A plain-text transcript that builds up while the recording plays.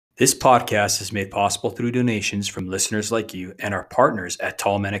This podcast is made possible through donations from listeners like you and our partners at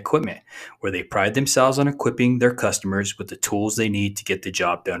Tall Man Equipment, where they pride themselves on equipping their customers with the tools they need to get the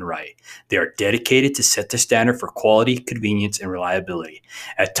job done right. They are dedicated to set the standard for quality, convenience, and reliability.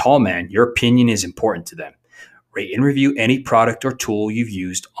 At Tall Man, your opinion is important to them. Rate and review any product or tool you've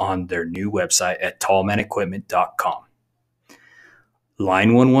used on their new website at tallmanequipment.com. Line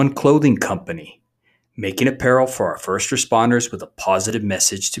 11 Clothing Company. Making apparel for our first responders with a positive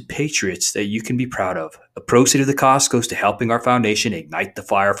message to patriots that you can be proud of. A proceed of the cost goes to helping our foundation ignite the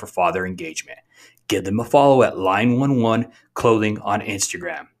fire for father engagement. Give them a follow at Line 11 Clothing on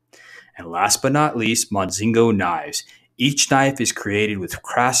Instagram. And last but not least, Monzingo Knives. Each knife is created with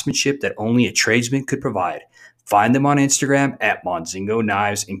craftsmanship that only a tradesman could provide. Find them on Instagram at Monzingo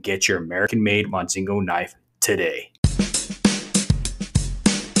Knives and get your American-made Monzingo knife today.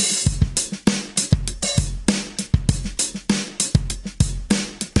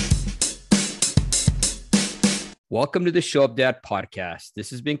 Welcome to the Show Up Dad podcast. This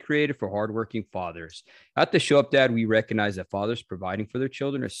has been created for hardworking fathers. At the Show Up Dad, we recognize that fathers providing for their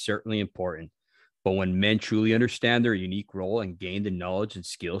children is certainly important. But when men truly understand their unique role and gain the knowledge and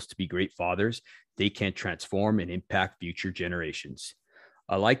skills to be great fathers, they can transform and impact future generations.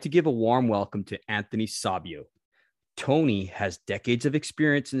 I'd like to give a warm welcome to Anthony Sabio. Tony has decades of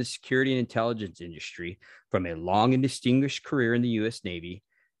experience in the security and intelligence industry, from a long and distinguished career in the U.S. Navy,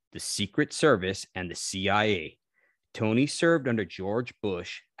 the Secret Service, and the CIA. Tony served under George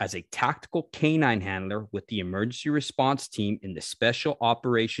Bush as a tactical canine handler with the emergency response team in the Special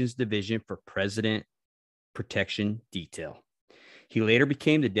Operations Division for President Protection Detail. He later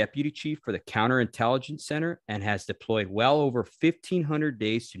became the deputy chief for the Counter-Terrorism Center and has deployed well over 1,500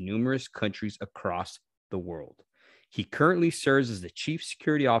 days to numerous countries across the world. He currently serves as the chief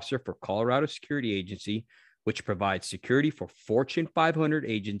security officer for Colorado Security Agency, which provides security for Fortune 500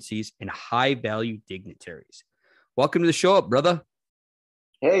 agencies and high-value dignitaries. Welcome to the show up, brother.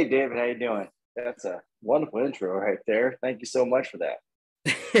 Hey, David, how you doing? That's a wonderful intro right there. Thank you so much for that.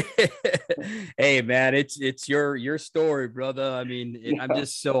 Hey, man, it's your story, brother. I mean, I'm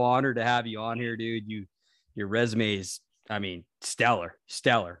just so honored to have you on here, dude. Your resume is, stellar.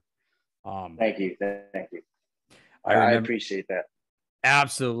 Thank you. I appreciate that.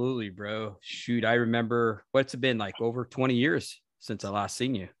 Absolutely, bro. Shoot, I remember what's it been like over 20 years since I last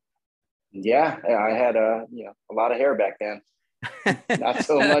seen you. Yeah, I had a lot of hair back then. Not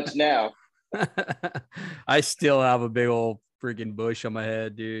so much now. I still have a big old freaking bush on my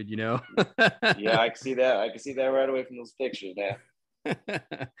head, dude, Yeah, I can see that. I can see that right away from those pictures, man.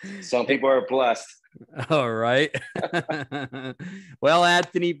 Some people are blessed. All right. Well,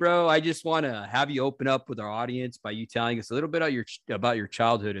 Anthony, bro, I just want to have you open up with our audience by you telling us a little bit about your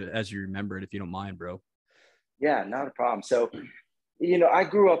childhood as you remember it, if you don't mind, bro. Yeah, not a problem. So, I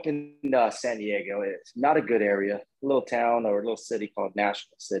grew up in San Diego. It's not a good area, a little town or a little city called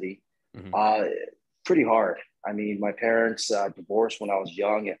National City. Mm-hmm. Pretty hard. I mean, my parents divorced when I was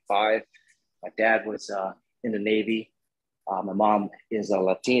young at 5. My dad was in the Navy. My mom is a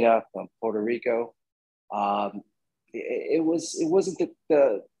Latina from Puerto Rico. It wasn't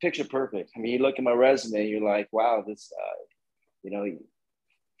the picture perfect. I mean, you look at my resume, you're like, wow, this,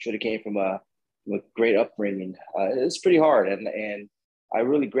 should have came from a great upbringing. It's pretty hard. And I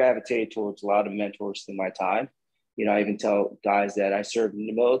really gravitated towards a lot of mentors through my time. I even tell guys that I served in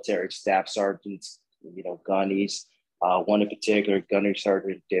the military, staff sergeants, gunnies, one in particular, Gunnery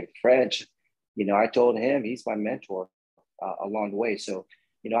Sergeant David French. I told him he's my mentor along the way. So,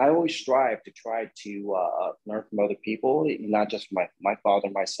 I always strive to try to learn from other people, not just from my father,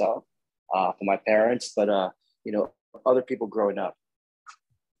 myself, from my parents, but, other people growing up.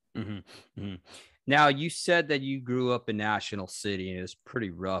 Mm-hmm. Mm-hmm. Now, you said that you grew up in National City and it was pretty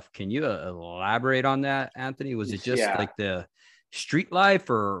rough. Can you elaborate on that, Anthony? Was it just like the street life,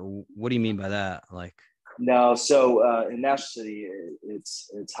 or what do you mean by that? Like, no. So in National City,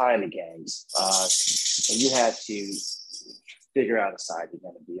 it's high in the gangs, and you had to figure out a side you're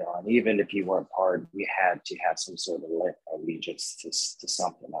going to be on. Even if you weren't part, you had to have some sort of allegiance to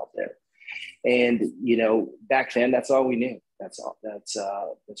something out there. And back then, that's all we knew. That's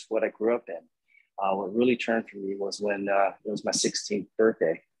what I grew up in. What really turned for me was when it was my 16th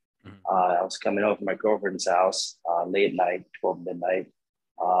birthday. I was coming over to my girlfriend's house late at night, 12 midnight.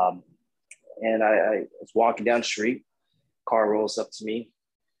 And I was walking down the street. Car rolls up to me,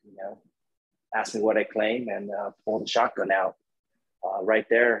 asked me what I claim, and pulled the shotgun out. Right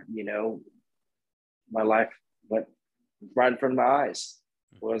there, my life went right in front of my eyes.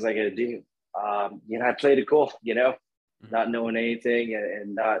 What was I going to do? I played it cool, not knowing anything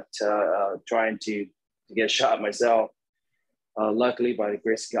and not trying to get shot myself. luckily, by the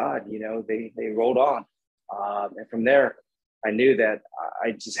grace of God, they rolled on. And from there, I knew that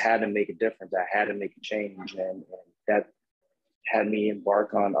I just had to make a difference. I had to make a change. And that had me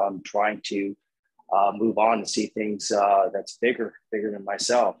embark on trying to move on and see things that's bigger than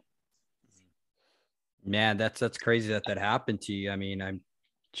myself. Man, that's crazy that happened to you. I mean, I'm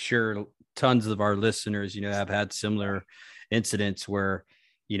sure tons of our listeners, have had similar incidents where,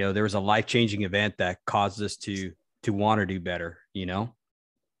 there was a life-changing event that caused us to want to do better,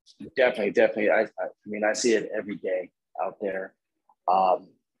 Definitely. I mean, I see it every day out there.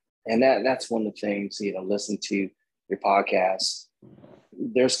 And that's one of the things, listen to your podcast.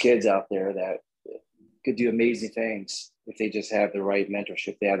 There's kids out there that could do amazing things if they just have the right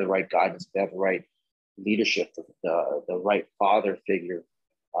mentorship, they have the right guidance, they have the right leadership, the right father figure.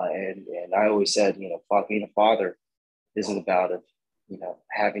 And I always said, being a father isn't about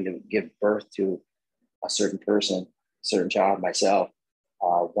having to give birth to a certain person, a certain child. Myself,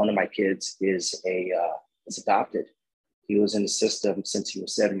 one of my kids is adopted. He was in the system since he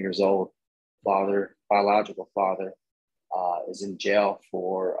was 7 years old. Biological father, is in jail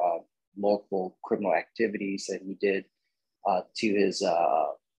for multiple criminal activities that he did to his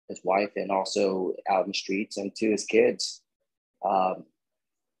wife, and also out in the streets, and to his kids.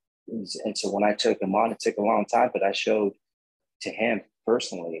 And so when I took him on, it took a long time, but I showed to him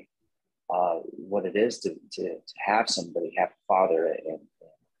personally what it is to have somebody, have a father.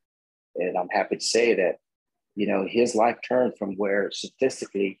 And I'm happy to say that, his life turned from where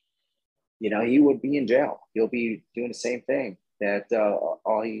statistically, he would be in jail. He'll be doing the same thing that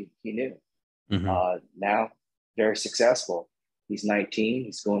all he knew. Mm-hmm. Now, very successful. He's 19.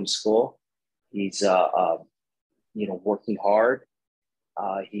 He's going to school. He's working hard.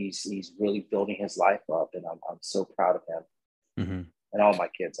 He's really building his life up, and I'm so proud of him. Mm-hmm. And all my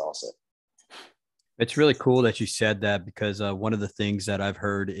kids also. It's really cool that you said that, because one of the things that I've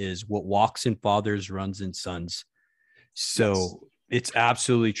heard is what walks in fathers runs in sons. So yes, it's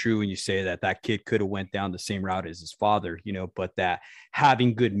absolutely true when you say that kid could have went down the same route as his father, but that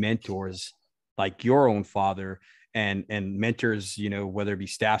having good mentors like your own father and mentors, whether it be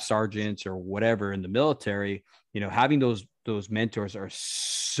staff sergeants or whatever in the military, having those mentors are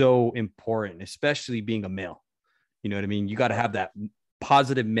so important, especially being a male. You know what I mean? You got to have that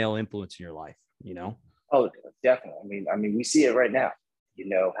positive male influence in your life, Oh, definitely. I mean, we see it right now.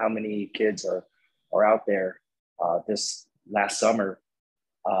 How many kids are out there this last summer,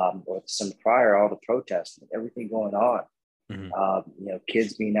 or some prior, all the protests and everything going on. Mm-hmm.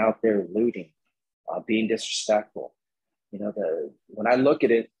 Kids being out there looting, being disrespectful. When I look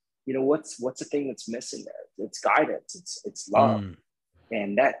at it, what's the thing that's missing there? It's guidance. It's love,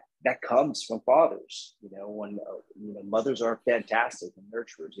 and that comes from fathers. When mothers are fantastic and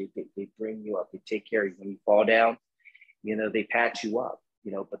nurturers. They bring you up. They take care of you when you fall down. They pat you up.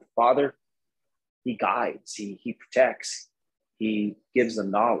 But the father, he guides. He protects. He gives them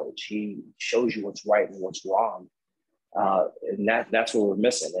knowledge. He shows you what's right and what's wrong. And that's what we're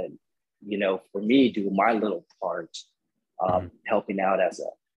missing. And for me, doing my little part, helping out as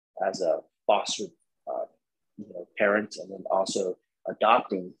a foster parent, and then also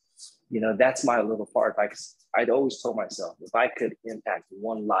adopting. That's my little part. Like I'd always told myself, if I could impact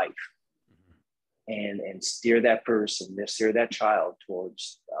one life and steer that person, steer that child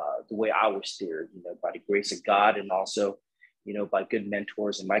towards the way I was steered, by the grace of God, and also, by good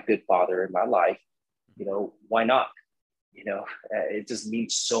mentors and my good father in my life, why not? It just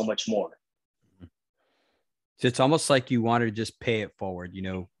means so much more. It's almost like you want to just pay it forward,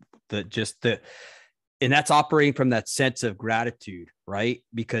 and that's operating from that sense of gratitude, right?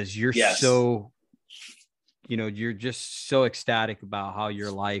 Because you're yes, so, you're just so ecstatic about how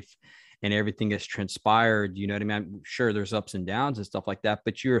your life and everything has transpired. You know what I mean? I'm sure there's ups and downs and stuff like that,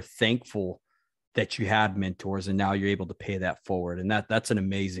 but you're thankful that you had mentors, and now you're able to pay that forward. And that's an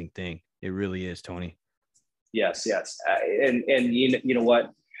amazing thing. It really is, Tony. Yes. And you know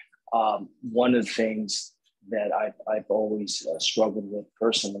what? One of the things that I've always struggled with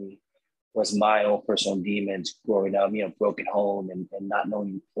personally was my own personal demons growing up, broken home and not knowing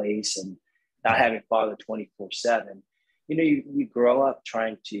your place and not having father 24/7. You grow up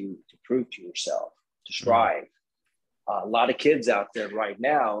trying to prove to yourself, to strive. A lot of kids out there right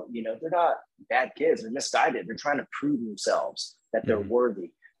now, they're not bad kids. They're misguided. They're trying to prove themselves that they're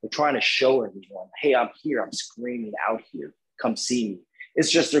worthy. They're trying to show everyone, hey, I'm here. I'm screaming out here. Come see me.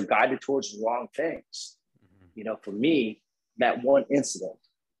 It's just they're guided towards the wrong things. For me, that one incident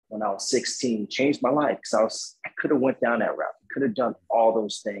when I was 16 changed my life, because I could have went down that route. I could have done all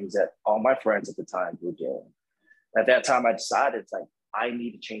those things that all my friends at the time were doing. At that time, I decided, it's like, I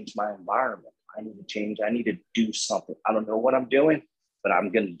need to change my environment. I need to change. I need to do something. I don't know what I'm doing, but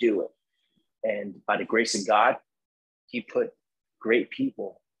I'm going to do it. And by the grace of God, he put great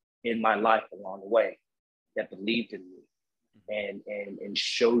people in my life along the way that believed in me and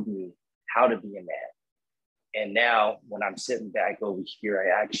showed me how to be a man. And now when I'm sitting back over here,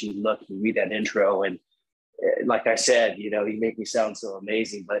 I actually look and read that intro. And like I said, you make me sound so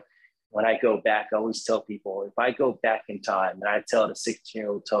amazing. But when I go back, I always tell people, if I go back in time and I tell the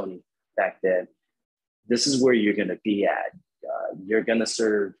 16-year-old Tony back then, this is where you're going to be at. You're going to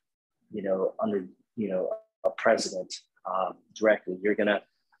serve, under, a president directly. You're going to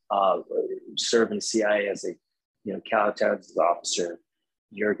serve in the CIA as a, counter-terrorism officer.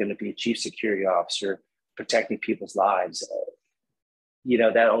 You're going to be a chief security officer, protecting people's lives.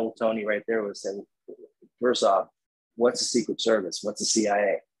 That old Tony right there was saying, first off, what's the Secret Service? What's the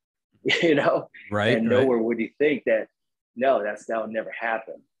CIA? Right. And nowhere would you think that, no, that would never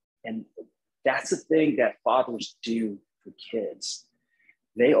happen. And that's the thing that fathers do for kids.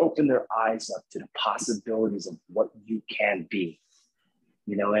 They open their eyes up to the possibilities of what you can be.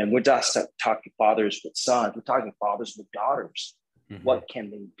 And we're just talking fathers with sons, we're talking fathers with daughters. Mm-hmm. What can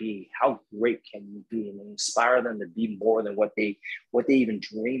they be? How great can you be? And inspire them to be more than what they even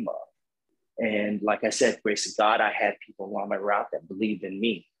dream of. And like I said, grace of God, I had people along my route that believed in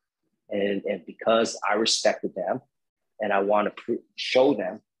me. And because I respected them and I want to show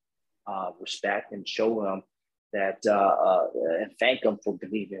them respect and show them that and thank them for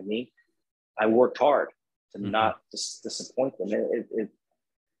believing in me, I worked hard to not disappoint them.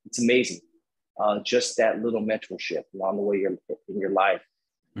 It's amazing. Just that little mentorship along the way in your life,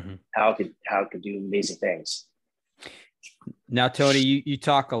 how it could do amazing things. Now, Tony, you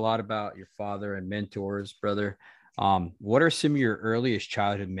talk a lot about your father and mentors, brother. What are some of your earliest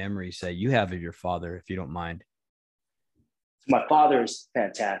childhood memories that you have of your father, if you don't mind? My father is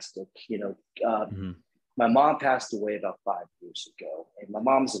fantastic. My mom passed away about 5 years ago, and my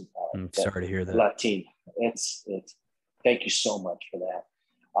mom's I'm sorry to hear that. Latina. It's thank you so much for that.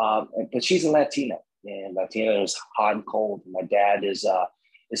 But she's a Latina, and Latina is hot and cold. My dad is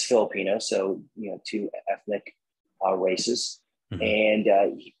Filipino, so two ethnic races. Mm-hmm.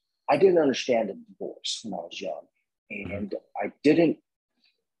 And I didn't understand the divorce when I was young, and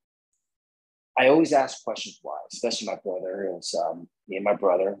I always asked questions why, especially my brother. It was me and my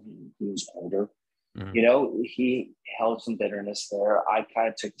brother, he was older. Mm-hmm. He held some bitterness there. I kind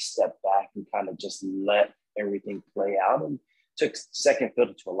of took a step back and kind of just let everything play out and took second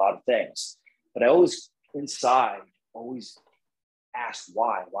fiddle to a lot of things. But I always asked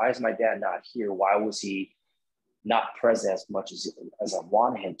why. Why is my dad not here? Why was he not present as much as I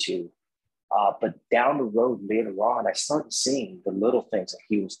wanted him to? But down the road later on, I started seeing the little things that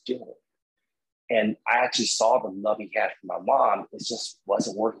he was doing. And I actually saw the love he had for my mom. It just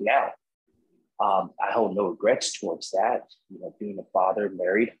wasn't working out. I hold no regrets towards that. Being a father,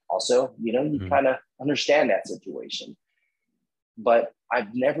 married also, you kind of understand that situation. But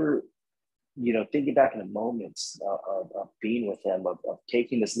I've never, thinking back in the moments of being with him, of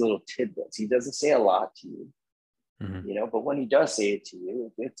taking this little tidbits. He doesn't say a lot to you, but when he does say it to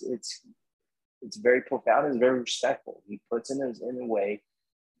you, it's very profound and very respectful. He puts it in a way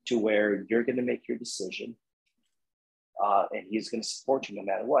to where you're going to make your decision, and he's going to support you no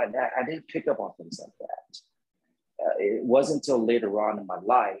matter what. And I didn't pick up on things like that. It wasn't until later on in my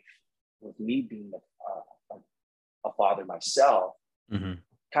life, with me being a father myself,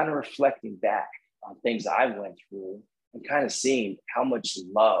 kind of reflecting back on things I went through and kind of seeing how much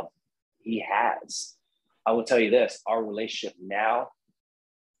love he has. I will tell you this, our relationship now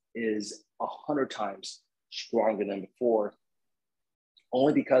is 100 times stronger than before,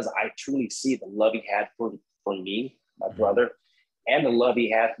 only because I truly see the love he had for me, my brother, and the love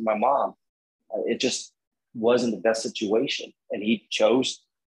he had for my mom. It just wasn't the best situation. And he chose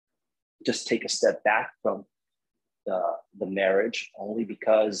to just take a step back from the marriage only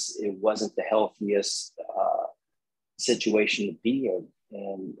because it wasn't the healthiest situation to be in.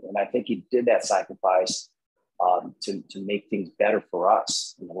 And I think he did that sacrifice to make things better for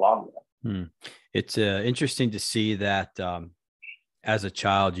us in the long run. It's interesting to see that as a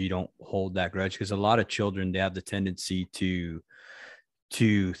child, you don't hold that grudge, because a lot of children, they have the tendency to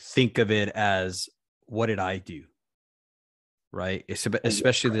think of it as, what did I do? Right.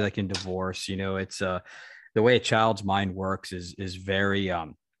 Especially like in divorce, it's the way a child's mind works is very,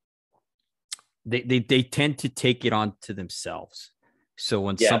 they tend to take it onto themselves. So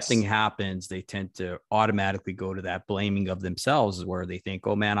when something happens, they tend to automatically go to that blaming of themselves, where they think,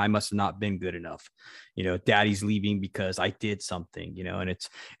 oh man, I must have not been good enough. Daddy's leaving because I did something, and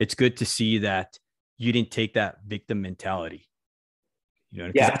it's good to see that you didn't take that victim mentality,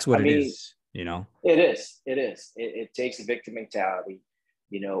 because that's what it is. you know? It is. It takes a victim mentality.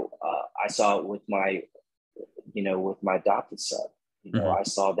 I saw it with my adopted son. Mm-hmm. I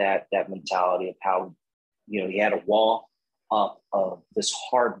saw that mentality of how, he had a wall up of this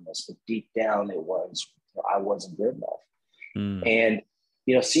hardness, but deep down it was, I wasn't good enough. Mm. And,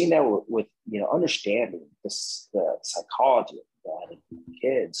 seeing that with understanding this, the psychology of that in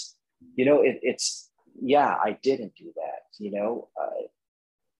kids, I didn't do that,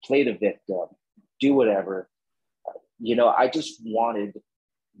 play the victim, do whatever. I just wanted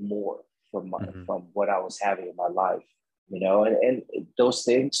more from what I was having in my life, and those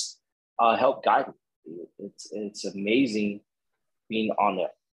things help guide me. It's amazing being on the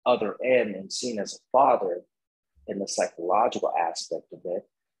other end and seen as a father in the psychological aspect of it.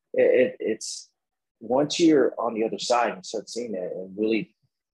 It's once you're on the other side and start seeing it and really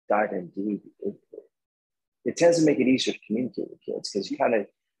dive in deep, it tends to make it easier to communicate with kids because you kind of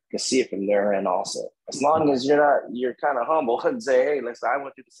can see it from their end also. As long as you're kind of humble and say, hey, listen, I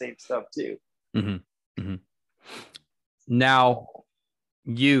went through the same stuff too. Mm-hmm. Mm-hmm. Now,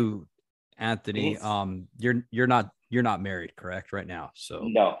 you, Anthony, you're not married, correct, right now? So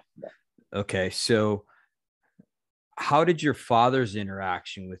no. Okay, so how did your father's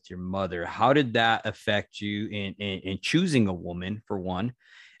interaction with your mother, how did that affect you in choosing a woman, for one,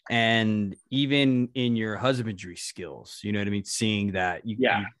 and even in your husbandry skills? You know what I mean? Seeing that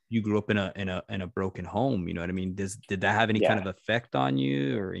you grew up in a broken home, you know what I mean? Did that have any kind of effect on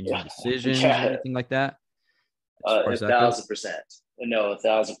you or in your decisions or anything like that? 1,000%. No,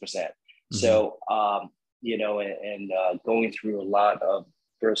 1,000%. Mm-hmm. So, going through a lot of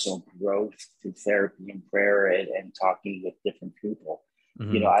personal growth through therapy and prayer and talking with different people,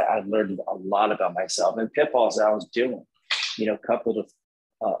 Mm-hmm. I learned a lot about myself and pitfalls that I was doing. A couple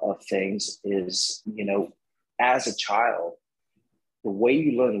of things is, as a child, the way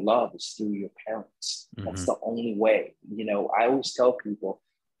you learn love is through your parents. Mm-hmm. That's the only way. I always tell people,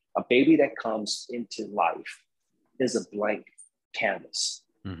 a baby that comes into life is a blank canvas.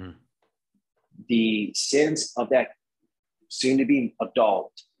 Mm-hmm. The sins of that soon to be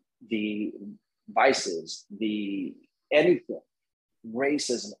adult, the vices, the anything,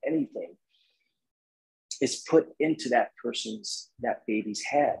 racism, anything is put into that baby's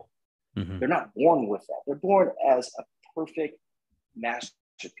head. Mm-hmm. They're not born with that. They're born as a perfect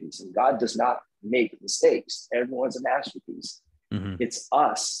masterpiece. And God does not make mistakes. Everyone's a masterpiece. Mm-hmm. It's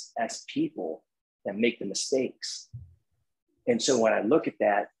us as people that make the mistakes. And so when I look at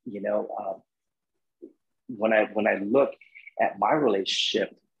that, when I look at my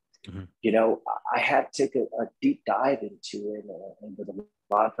relationship, mm-hmm. I had to take a deep dive into it and with a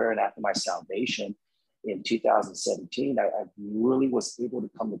lot of prayer. And after my salvation in 2017, I really was able to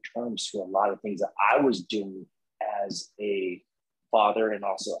come to terms with a lot of things that I was doing as a father and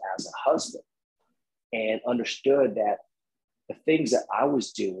also as a husband, and understood that the things that I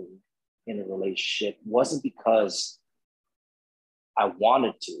was doing in a relationship wasn't because I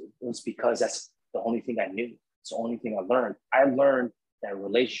wanted to. It was because that's the only thing I knew. It's the only thing I learned. I learned that a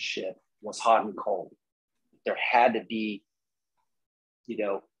relationship was hot and cold. There had to be,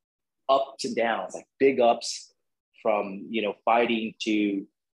 ups and downs, like big ups from, fighting to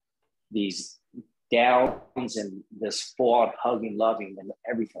these downs and this full-on hugging, loving and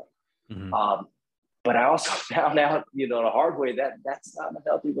everything. Mm-hmm. But I also found out, the hard way that that's not a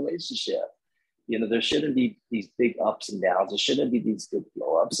healthy relationship. There shouldn't be these big ups and downs. There shouldn't be these good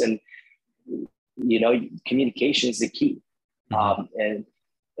blow-ups. And, communication is the key. Mm-hmm.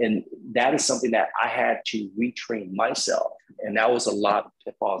 And that is something that I had to retrain myself. And that was a lot of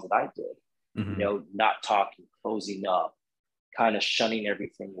pitfalls that I did, mm-hmm. Not talking, closing up, kind of shunning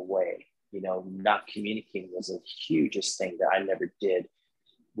everything away, not communicating was the hugest thing that I never did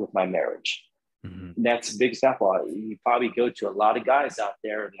with my marriage. Mm-hmm. And that's a big example. You probably go to a lot of guys out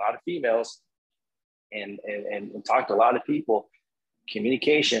there, and a lot of females, and talk to a lot of people.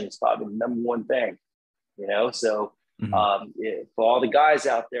 Communication is probably the number one thing, So mm-hmm. For all the guys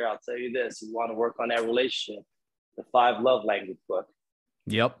out there, I'll tell you this: you want to work on that relationship. The 5 Love Language book.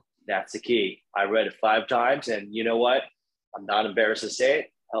 Yep, that's the key. I read it 5 times, and you know what? I'm not embarrassed to say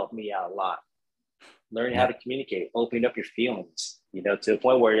it. Helped me out a lot. Learning how to communicate, opening up your feelings. To the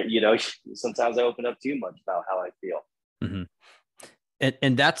point where sometimes I open up too much about how I feel. Mm-hmm.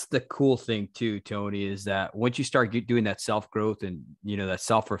 And that's the cool thing too, Tony, is that once you start doing that self-growth and, that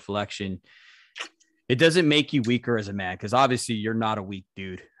self-reflection, it doesn't make you weaker as a man. Cause obviously you're not a weak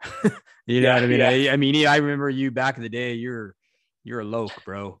dude. You know what I mean? Yeah. I remember you back in the day, you're a loke,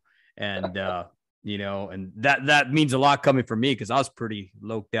 bro. And, you know, and that means a lot coming from me, because I was pretty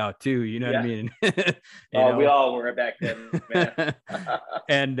loped out too, you know what I mean? We all were back then, man.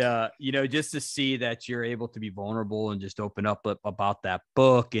 And you know, just to see that you're able to be vulnerable and just open up about that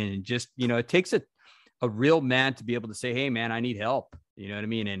book, and just, you know, it takes a real man to be able to say, hey man, I need help, you know what I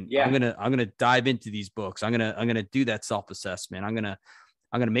mean? And I'm gonna dive into these books. I'm gonna do that self-assessment. I'm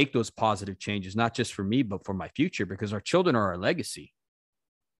gonna make those positive changes, not just for me, but for my future, because our children are our legacy.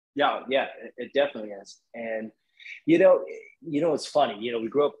 Yeah, it definitely is. And you know, it's funny. You know, we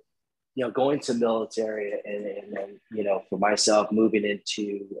grew up, you know, going to military, and then, you know, for myself moving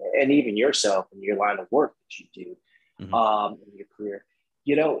into, and even yourself in your line of work that you do, in your career,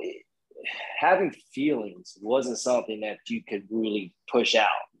 you know, having feelings wasn't something that you could really push out.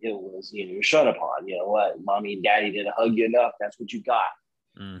 It was, you know, you're shut upon. You know what, mommy and daddy didn't hug you enough. That's what you got.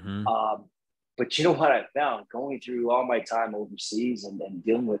 But you know what I found going through all my time overseas and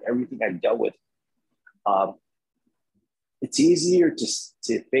dealing with everything I dealt with, it's easier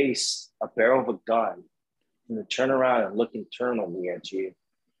to face a barrel of a gun and to turn around and look internally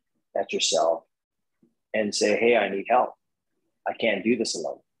at yourself, and say, hey, I need help. I can't do this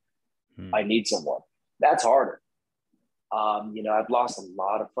alone. I need someone. That's harder. You know, I've lost a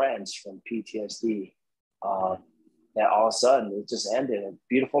lot of friends from PTSD. That all of a sudden it just ended, and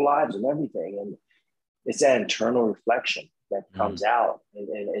beautiful lives and everything. And it's that internal reflection that comes out,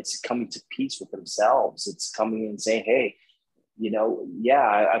 and it's coming to peace with themselves. It's coming and saying, hey, you know,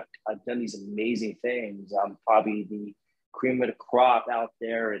 I've done these amazing things. I'm probably the cream of the crop out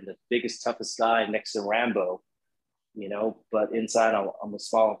there and the biggest, toughest guy next to Rambo, you know, but inside I'm a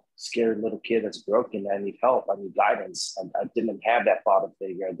small, scared little kid that's broken. I need help. I need guidance. I didn't have that father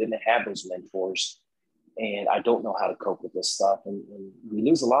figure. I didn't have those mentors. And I don't know how to cope with this stuff. And we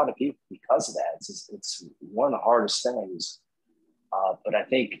lose a lot of people because of that. It's one of the hardest things. But I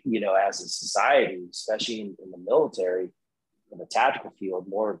think, you know, as a society, especially in the military, in the tactical field,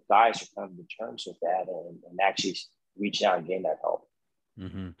 more guys are coming to terms with that and actually reach out and gain that help.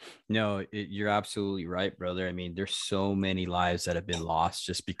 No, you're absolutely right, brother. I mean, there's so many lives that have been lost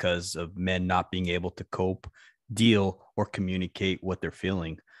just because of men not being able to cope, deal, or communicate what they're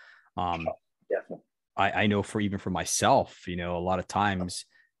feeling. Definitely. I know for myself, you know, a lot of times,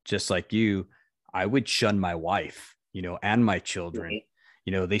 just like you, I would shun my wife, you know, and my children.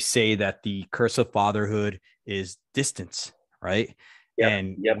 You know, they say that the curse of fatherhood is distance, right?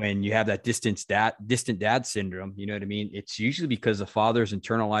 And when you have that distant dad syndrome, you know what I mean? It's usually because the father's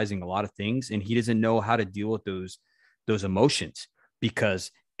internalizing a lot of things, and he doesn't know how to deal with those emotions, because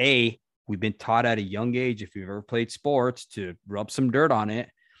we've been taught at a young age, if you've ever played sports, to rub some dirt on it.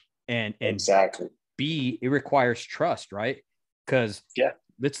 And exactly. B, it requires trust, right? Because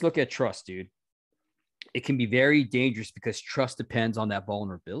let's look at trust, dude. It can be very dangerous because trust depends on that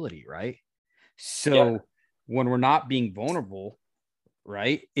vulnerability, right? So when we're not being vulnerable,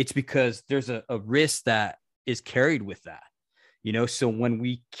 right, it's because there's a risk that is carried with that, you know? So when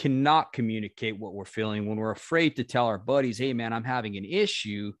we cannot communicate what we're feeling, when we're afraid to tell our buddies, hey man, I'm having an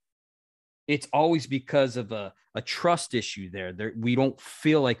issue, it's always because of a trust issue there. We don't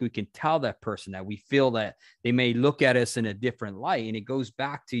feel like we can tell that person that. We feel that they may look at us in a different light. And it goes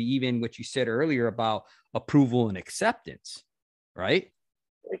back to even what you said earlier about approval and acceptance, right?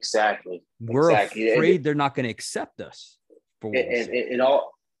 Exactly. We're afraid they're not going to accept us. It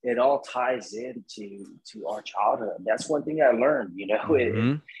all ties into our childhood. That's one thing I learned, you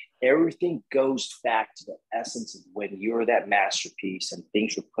know, everything goes back to the essence of when you're that masterpiece and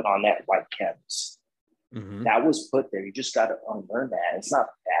things were put on that white canvas. That was put there. You just got to unlearn that. It's not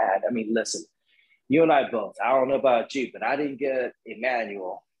bad. I mean, listen, you and I both, I don't know about you, but I didn't get a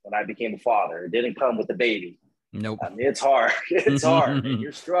manual when I became a father. It didn't come with the baby. Nope. I mean, it's hard. It's hard. And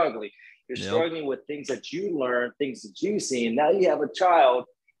you're struggling. You're struggling with things that you learned, things that you see. And now you have a child,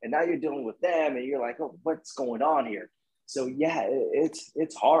 and now you're dealing with them, and you're like, oh, what's going on here? So yeah,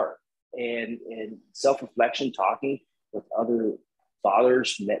 it's hard. And self-reflection, talking with other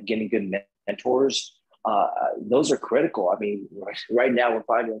fathers, getting good mentors, those are critical. I mean, right now we're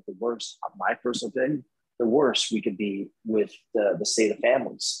finding that the worst, my personal opinion, the worst we could be with the state of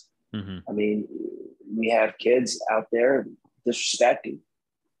families. I mean, we have kids out there disrespecting,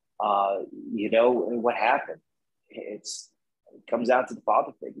 you know, and what happened? It comes down to the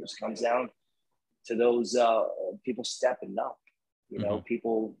father figures, comes down to those people stepping up, you know,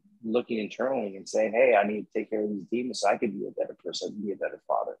 people looking internally and saying, hey, I need to take care of these demons so I could be a better person, I can be a better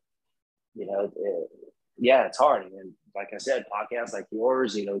father. You know, it's hard. And like I said, podcasts like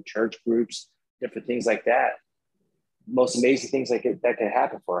yours, you know, church groups, different things like that. Most amazing things that can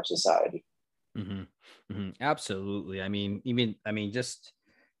happen for our society. Absolutely. I mean, just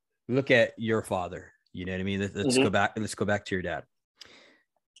look at your father, you know what I mean? Let's go back. Let's go back to your dad.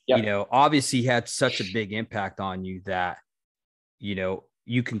 Yep. You know, obviously he had such a big impact on you that, you know,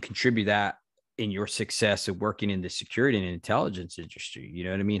 you can contribute that in your success of working in the security and intelligence industry. You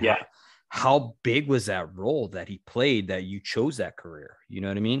know what I mean? Yeah. How big was that role that he played that you chose that career? You know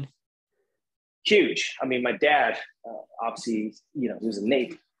what I mean? Huge. I mean, my dad, obviously, you know, he was in the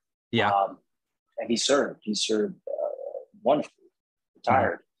Navy. Yeah. And he served. He served wonderfully,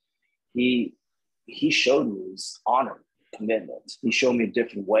 retired. He showed me his honor, commitment. He showed me a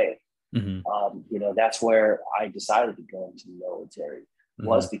different way. You know, that's where I decided to go into the military,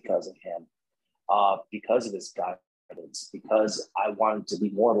 was because of him, because of his guidance, because I wanted to be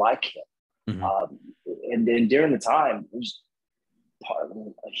more like him. And then during the time, it was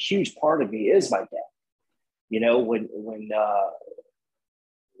a huge part of me is my dad. You know, when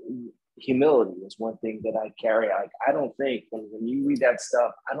humility is one thing that I carry. I don't think when you read that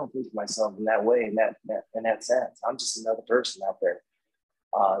stuff, I don't think of myself in that way, in that sense. I'm just another person out there,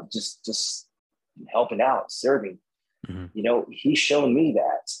 just helping out, serving. You know, he's shown me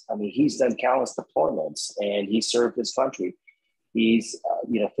that. I mean, he's done countless deployments and he served his country. He's,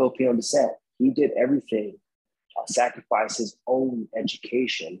 you know, Filipino descent. He did everything, sacrificed his own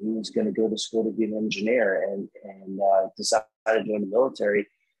education. He was going to go to school to be an engineer and decided to join the military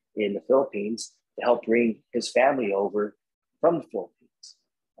in the Philippines to help bring his family over from the Philippines.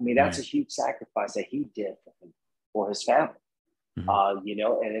 I mean, that's a huge sacrifice that he did for his family. You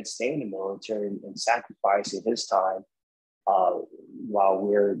know, and then staying in the military and sacrificing his time while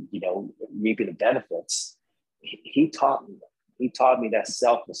we're, you know, reaping the benefits. He taught me that. He taught me that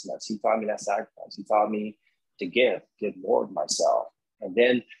selflessness. He taught me that sacrifice. He taught me to give more of myself. And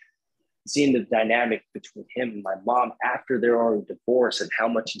then seeing the dynamic between him and my mom after they're already divorced and how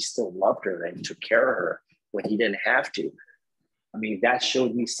much he still loved her and took care of her when he didn't have to. I mean, that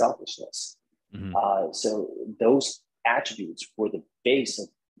showed me selfishness. So those attributes were the base of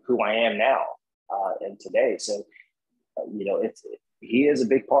who I am now and today. So, you know, he is a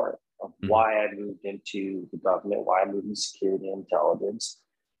big part of why I moved into the government, why I moved into security and intelligence.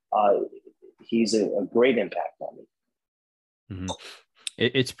 He's a great impact on me.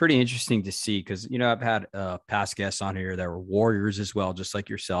 It's pretty interesting to see because, you know, I've had past guests on here that were warriors as well, just like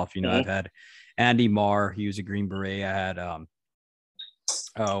yourself. You know, I've had Andy Marr, he was a Green Beret. I had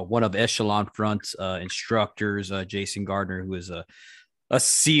one of Echelon Front's instructors, Jason Gardner, who was a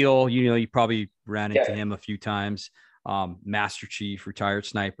SEAL. You know, you probably ran into him a few times. Master Chief, retired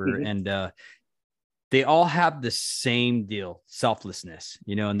sniper, and they all have the same deal, selflessness,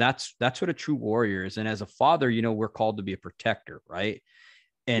 you know, and that's what a true warrior is. And as a father, you know, we're called to be a protector, right?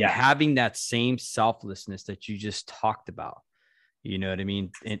 And having that same selflessness that you just talked about, you know what I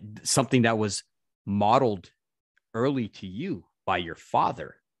mean? And something that was modeled early to you by your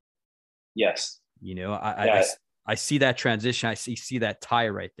father. Yes. You know, I see that transition. I see that tie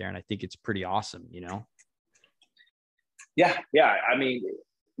right there. And I think it's pretty awesome, you know? Yeah. I mean,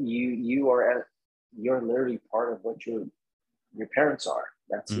 you're literally part of what your parents are.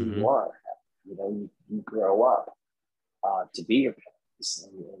 That's who you are. You know, you grow up to be your parents.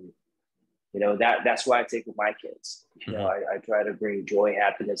 And you know, that's why I take with my kids. You know, I try to bring joy,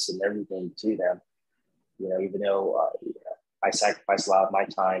 happiness, and everything to them. You know, even though I sacrifice a lot of my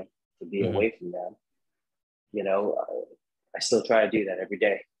time to be away from them, you know, I still try to do that every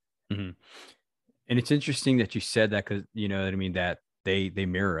day. And it's interesting that you said that because, you know what I mean, that they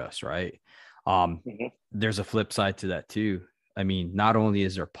mirror us, right? There's a flip side to that too. I mean, not only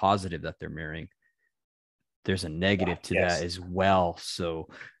is there positive that they're mirroring, there's a negative to that as well. So,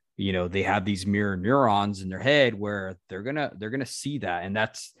 you know, they have these mirror neurons in their head where they're gonna see that. And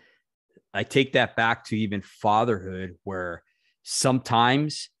I take that back to even fatherhood, where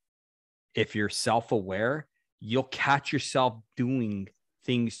sometimes if you're self-aware, you'll catch yourself doing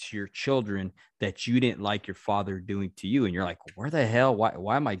things to your children that you didn't like your father doing to you. And you're like, where the hell,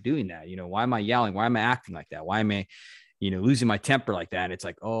 why am I doing that? You know, why am I yelling? Why am I acting like that? Why am I, you know, losing my temper like that? And it's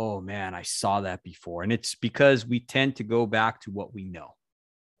like, oh man, I saw that before. And it's because we tend to go back to what we know.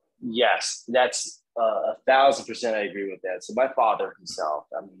 Yes, that's 1,000% I agree with that. So my father himself,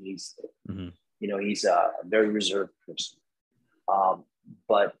 I mean, he's, you know, he's a very reserved person.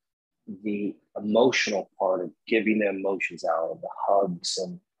 But the emotional part of giving the emotions out, the hugs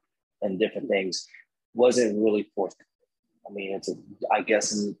and different things, wasn't really forthcoming. I mean, I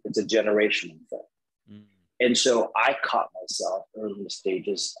guess it's a generational thing. And so I caught myself early in the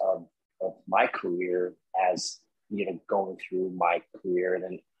stages of my career as, you know, going through my career and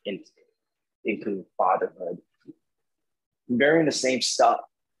then into fatherhood, bearing the same stuff,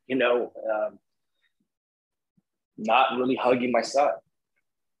 you know, not really hugging my son,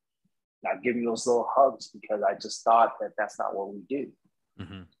 not giving those little hugs because I just thought that that's not what we do.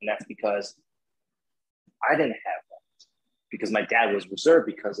 Mm-hmm. And that's because I didn't have that, because my dad was reserved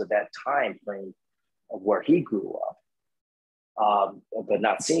because of that time frame of where he grew up, but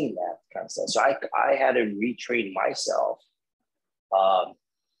not seeing that kind of stuff. So I had to retrain myself.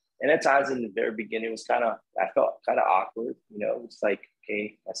 And at times in the very beginning, it was I felt kind of awkward. It's like,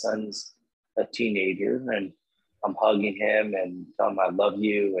 okay, my son's a teenager and I'm hugging him and telling him I love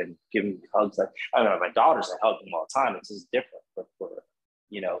you and giving hugs. Like, I don't know, my daughters, I hug him all the time. It's just different. But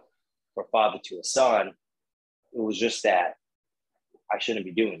for father to a son, it was just that I shouldn't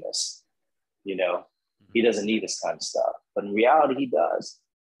be doing this. He doesn't need this kind of stuff. But in reality, he does.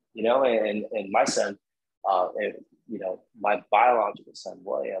 And my son, my biological son,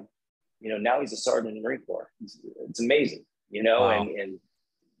 William, now he's a sergeant in the Marine Corps. It's amazing, Wow. and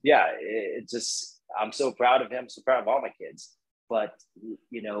yeah, it just, I'm so proud of him, so proud of all my kids. But,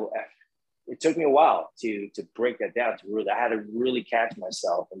 it took me a while to break that down, I had to really catch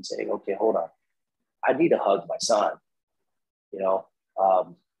myself and say, okay, hold on. I need to hug my son,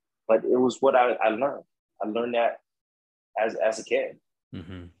 but it was what I learned. I learned that as a kid.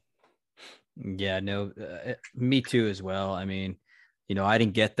 Mm-hmm. Yeah, no, me too as well. I mean, I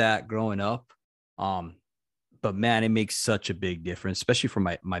didn't get that growing up. But man, it makes such a big difference, especially for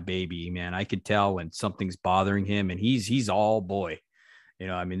my baby, man. I could tell when something's bothering him, and he's all boy.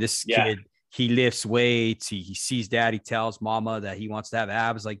 I mean, this kid, he lifts weights. He sees dad. He tells mama that he wants to have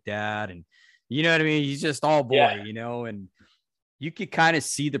abs like dad. And you know what I mean? He's just all boy, and you could kind of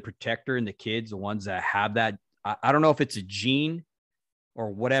see the protector in the kids, the ones that have that. I don't know if it's a gene or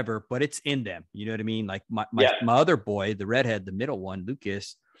whatever, but it's in them. You know what I mean? Like my other boy, the redhead, the middle one,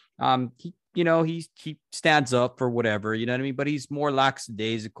 Lucas, he stands up for whatever, you know what I mean? But he's more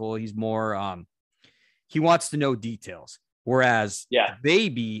lackadaisical. He's more, he wants to know details. Whereas the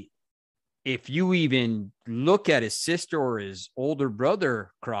baby, if you even look at his sister or his older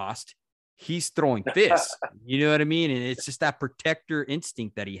brother crossed, he's throwing fists, you know what I mean? And it's just that protector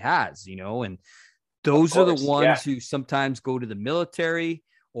instinct that he has, and those are the ones who sometimes go to the military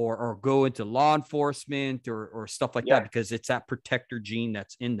or go into law enforcement or stuff like that, because it's that protector gene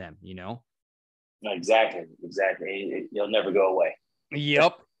that's in them, Exactly. You'll never go away.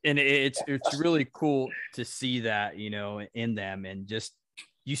 Yep. And it's really cool to see that, in them, and just,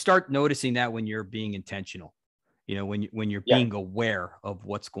 you start noticing that when you're being intentional, when you're being aware of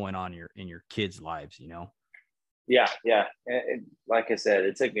what's going on in your kids' lives, Yeah. And like I said,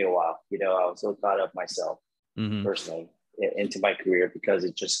 it took me a while. I was so caught up myself personally into my career, because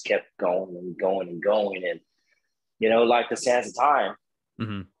it just kept going and going and going. And, like the sands of time,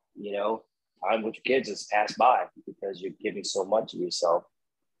 time with your kids just passed by, because you're giving so much of yourself,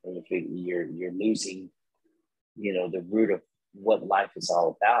 and you're losing, the root of what life is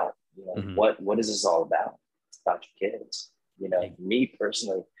all about. What is this all about? It's about your kids. Me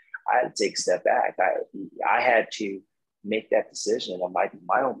personally, I had to take a step back. I had to make that decision on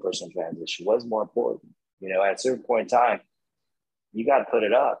my own personal transition. What's more important? At a certain point in time, you got to put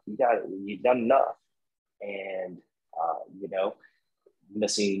it up. You've done enough. And,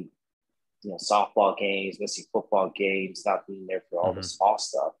 missing, softball games, missing football games, not being there for all the small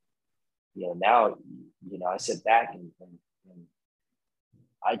stuff. Now, I sit back and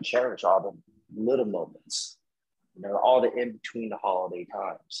I cherish all the little moments, all the in between the holiday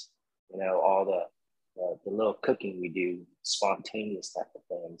times, all the little cooking we do, spontaneous type of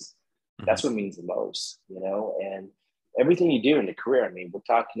things. That's what means the most, and everything you do in the career. I mean, we're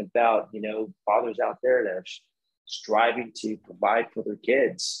talking about, fathers out there that are striving to provide for their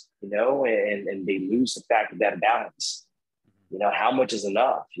kids, and they lose the fact of that balance. How much is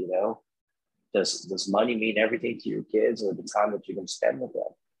enough? Does money mean everything to your kids, or the time that you're going to spend with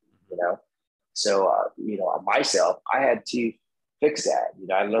them? So, myself, I had to fix that.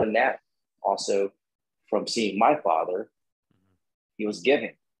 I learned that also from seeing my father. He was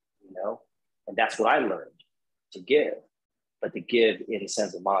giving, and that's what I learned, to give. But to give in the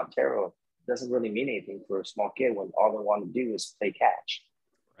sense of monetary doesn't really mean anything for a small kid when all they want to do is play catch.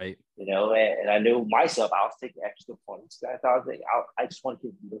 Right. And I knew myself, I was taking extra points. I thought, I just want to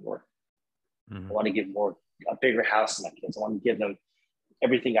give them more. I want to give a bigger house to my kids. I want to give them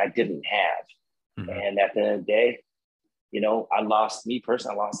everything I didn't have. And at the end of the day, I lost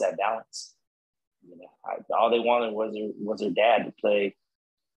that balance. All they wanted was their dad to play,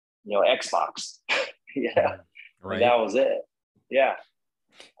 Xbox. Right. And that was it. Yeah.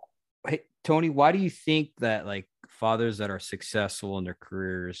 Hey, Tony, why do you think that like fathers that are successful in their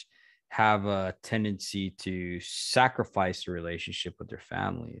careers have a tendency to sacrifice the relationship with their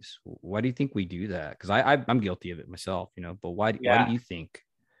families? Why do you think we do that? Because I'm guilty of it myself, but why do you think?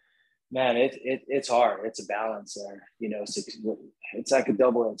 Man, it's hard. It's a balance there. It's like a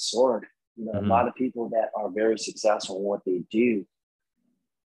double-edged sword. A Mm-hmm. lot of people that are very successful in what they do,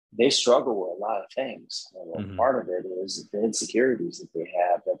 they struggle with a lot of things. Mm-hmm. Part of it is the insecurities that they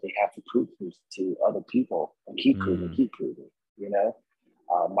have to prove to other people and keep proving.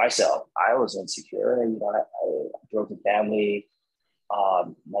 Myself, I was insecure. I grew up in family.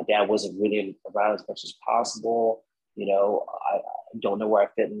 My dad wasn't really around as much as possible. I don't know where I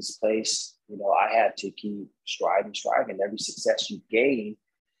fit in this place. I had to keep striving. Every success you gain,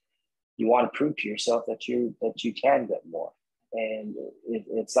 you want to prove to yourself that you can get more. And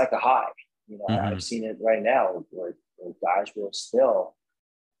it's like a high. Mm-hmm. I've seen it right now where guys will still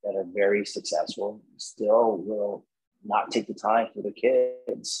that are very successful still will not take the time for the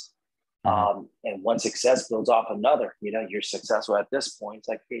kids. Mm-hmm. And one success builds off another. You're successful at this point. It's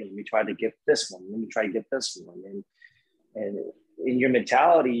like, hey, let me try to get this one. Let me try to get this one. And in your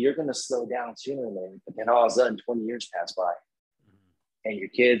mentality, you're going to slow down sooner or later. But then all of a sudden, 20 years pass by, and your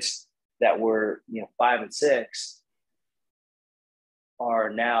kids that were 5 and 6 are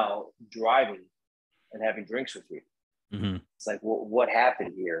now driving and having drinks with you. Mm-hmm. It's like, what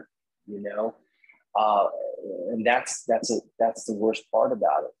happened here? And that's the worst part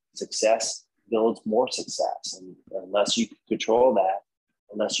about it. Success builds more success, and unless you control that,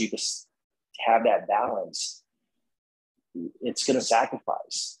 unless you just have that balance, it's going to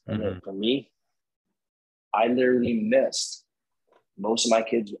sacrifice. Mm-hmm. And for me, I literally missed most of my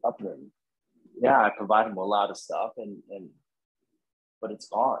kids' upbringing. Yeah, I provide them with a lot of stuff, but it's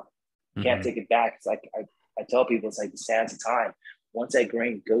gone. You can't take it back. It's like I tell people, it's like the sands of time. Once that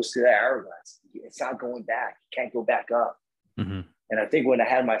grain goes through that hourglass, it's not going back. You can't go back up. Mm-hmm. And I think when I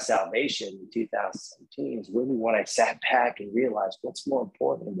had my salvation in 2017 is really when I sat back and realized what's more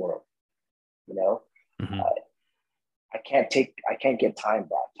important in the world. Mm-hmm. I can't get time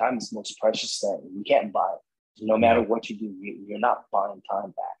back. Time is the most precious thing. You can't buy it. No matter what you do, you're not buying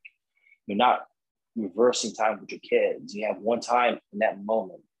time back. You're not reversing time with your kids. You have one time in that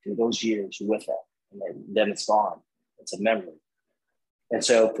moment through those years with them, and then it's gone. It's a memory. And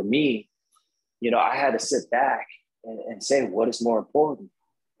so for me, I had to sit back and say, what is more important?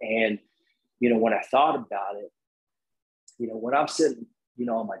 And, when I thought about it, when I'm sitting,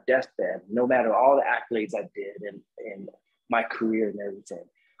 on my deathbed, no matter all the accolades I did and my career and everything,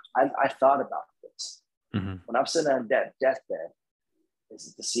 I thought about this. Mm-hmm. When I'm sitting on that deathbed,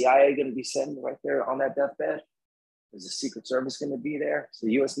 is the CIA going to be sitting right there on that deathbed? Is the Secret Service going to be there? Is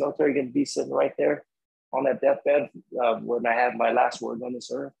the U.S. military going to be sitting right there on that deathbed when I have my last word on this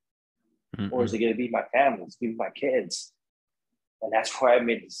earth? Mm-hmm. Or is it going to be my family? It's going to be my kids? And that's why I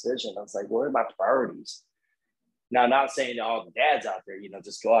made the decision. I was like, what are my priorities? Now, not saying to all the dads out there,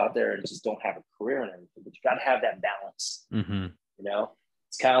 just go out there and just don't have a career and everything, but you got to have that balance. Mm-hmm.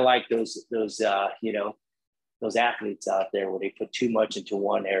 It's kind of like those athletes out there where they put too much into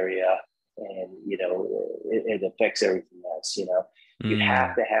one area and, it affects everything else. You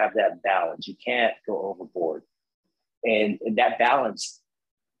have to have that balance. You can't go overboard. And that balance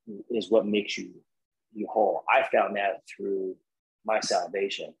is what makes you whole. I found that through my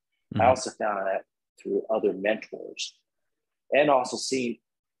salvation. I also found that through other mentors and also see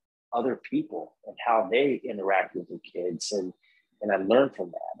other people and how they interact with their kids. And I learned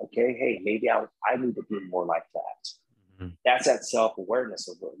from that. Okay, hey, maybe I need to be more like that. That's that self-awareness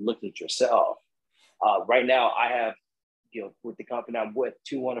of looking at yourself. Right now, I have, with the company I'm with,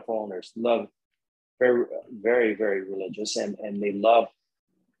 2 wonderful owners, love, very, very, very religious, and they love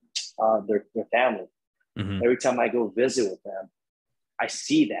their family. Mm-hmm. Every time I go visit with them, I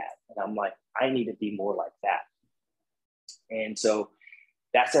see that, and I'm like, I need to be more like that. And so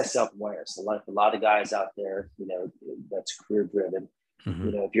that's that self-awareness. A lot of guys out there, that's career driven. Mm-hmm.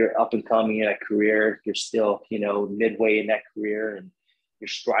 If you're up and coming in a career, you're still, midway in that career and you're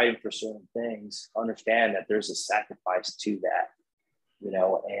striving for certain things, understand that there's a sacrifice to that,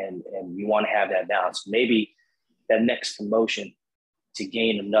 and you want to have that balance. Maybe that next promotion to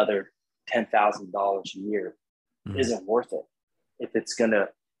gain another $10,000 a year isn't worth it if it's going to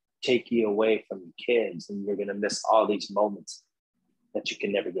take you away from your kids and you're going to miss all these moments that you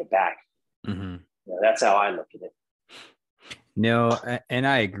can never get back. Mm-hmm. That's how I look at it. No, and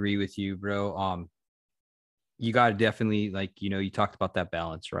I agree with you, bro. You got to definitely, you talked about that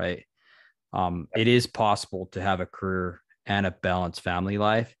balance, right? It is possible to have a career and a balanced family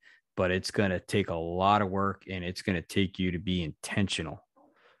life, but it's going to take a lot of work, and it's going to take you to be intentional,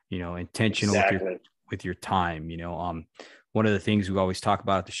 Exactly. with your time. One of the things we always talk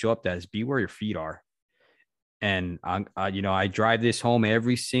about at the Show Up Dad is be where your feet are. And I drive this home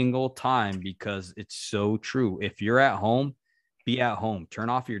every single time because it's so true. If you're at home, be at home, turn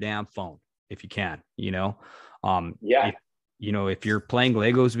off your damn phone if you can, Yeah. If you're playing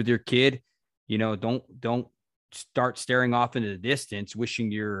Legos with your kid, don't start staring off into the distance,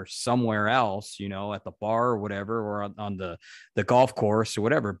 wishing you're somewhere else, at the bar or whatever, or on the golf course or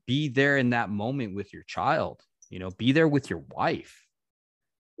whatever. Be there in that moment with your child, be there with your wife.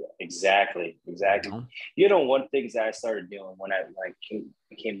 Exactly. One thing that I started doing when I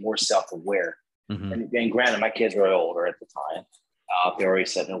became more self-aware, and granted, my kids were older at the time. They were already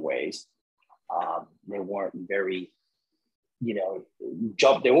set in their ways. They weren't very,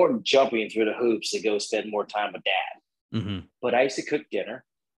 they weren't jumping through the hoops to go spend more time with dad. But I used to cook dinner,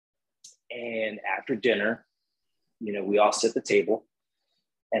 and after dinner, we all sit at the table,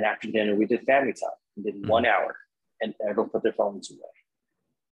 and after dinner we did family time. We did 1 hour, and everyone put their phones away.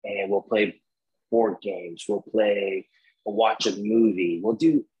 And we'll play board games. We'll watch a movie. We'll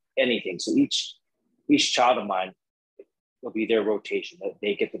do anything. So each child of mine will be their rotation.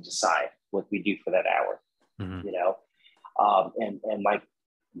 They get to decide what we do for that hour, and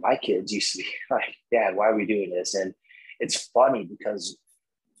my kids used to be like, Dad, why are we doing this? And it's funny because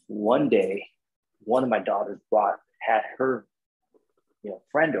one day, one of my daughters had her,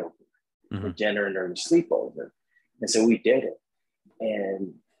 friend over for dinner and her sleepover. And so we did it.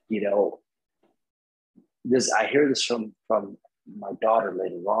 And I hear this from my daughter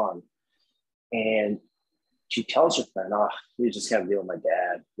later on, and she tells her friend, "Oh, we just got to deal with my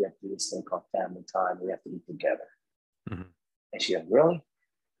dad. We have to do this thing called family time. We have to eat together." And she said, "Really?"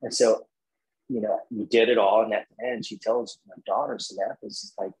 And so, we did it all. And at the end, she tells my daughter, Samantha,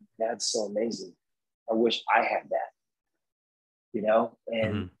 "It's like, Dad's so amazing. I wish I had that."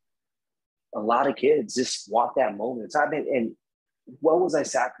 And a lot of kids just want that moment in time. And what was I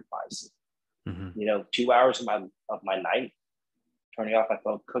sacrificing? 2 hours of my night, turning off my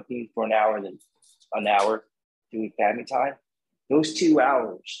phone, cooking for an hour, and then an hour doing family time. Those 2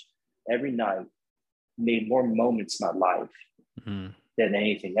 hours every night made more moments in my life than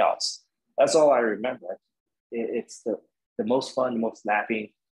anything else. That's all I remember. It's the most fun, the most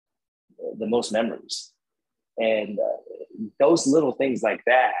laughing, the most memories. And those little things like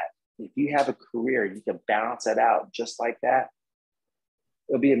that, if you have a career, you can balance that out just like that.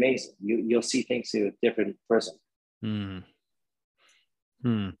 It'll be amazing. You'll see things through a different prism.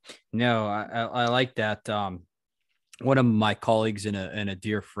 No, I like that. One of my colleagues and a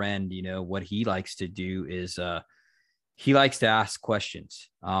dear friend, what he likes to do is he likes to ask questions.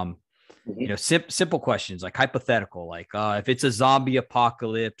 Simple questions, like hypothetical, like if it's a zombie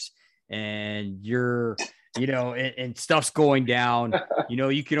apocalypse and you're, and stuff's going down,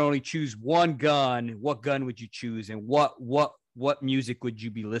 you can only choose one gun. What gun would you choose? And what music would you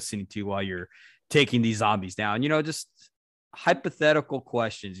be listening to while you're taking these zombies down? Just hypothetical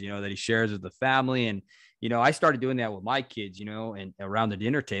questions, that he shares with the family. And, I started doing that with my kids, and around the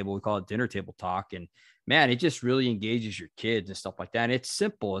dinner table, we call it dinner table talk. And man, it just really engages your kids and stuff like that. And it's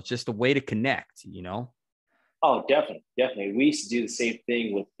simple. It's just a way to connect, Oh, definitely. We used to do the same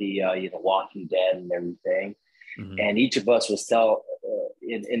thing with the, Walking Dead and everything. And each of us was tell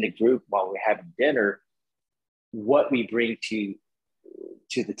in the group while we're having dinner what we bring to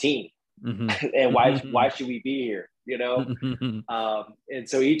the team and why should we be here, and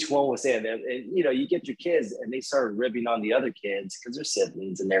so each one was saying that, and you get your kids and they start ribbing on the other kids because they're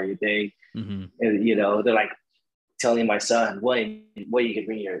siblings and everything. And they're like telling my son, what you can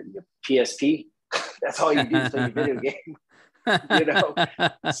bring your PSP. That's all you do is play your video game.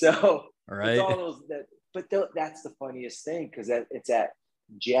 So right. It's all those that's the funniest thing, because it's that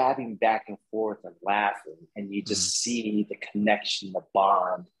jabbing back and forth and laughing, and you just see the connection, the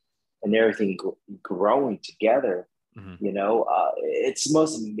bond, and everything growing together. It's the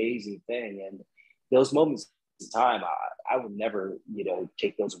most amazing thing, and those moments in time, I would never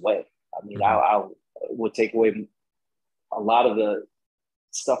take those away. I mean, I would take away a lot of the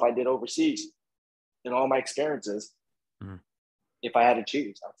stuff I did overseas and all my experiences. If I had to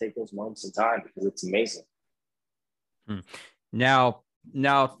choose, I'll take those moments in time because it's amazing. Now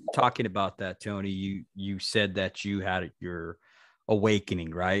talking about that, Tony, you said that you had your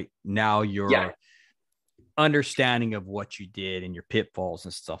awakening, right? Now your understanding of what you did and your pitfalls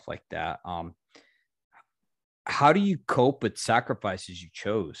and stuff like that. How do you cope with sacrifices you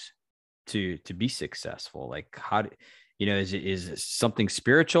chose to be successful? Like, how do is it something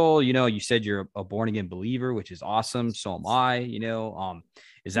spiritual? You said you're a born again believer, which is awesome. So am I.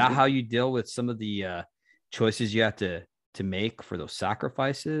 Is that how you deal with some of the choices you have to make for those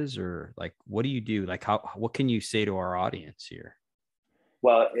sacrifices, or like, what do you do? Like, what can you say to our audience here?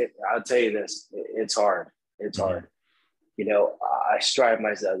 Well, I'll tell you this, it's hard. It's hard. I strive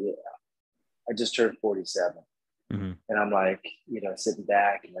myself. I just turned 47. Mm-hmm. And I'm like, sitting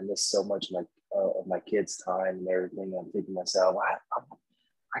back, and I miss so much of my kids' time and everything. I'm thinking to myself, I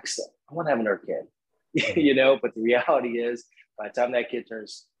want to have another kid, but the reality is by the time that kid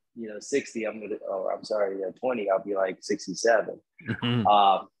turns, 60, 20, I'll be like 67.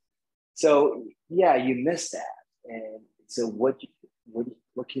 Mm-hmm. So yeah, you miss that. And so what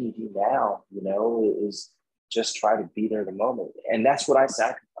can you do now? Is just try to be there in the moment. And that's what I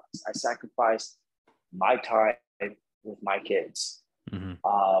sacrificed. I sacrificed my time with my kids. Mm-hmm.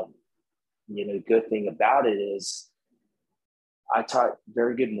 The good thing about it is I taught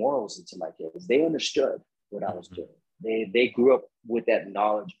very good morals into my kids. They understood what I was doing. They grew up with that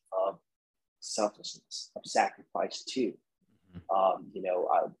knowledge of selflessness, of sacrifice too.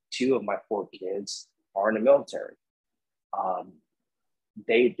 Two of my four kids are in the military.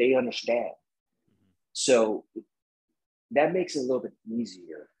 They understand. So that makes it a little bit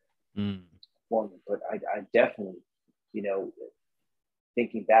easier for me. But I definitely,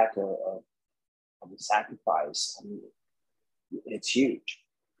 thinking back of the sacrifice, I mean, it's huge.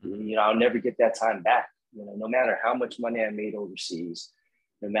 I'll never get that time back. No matter how much money I made overseas,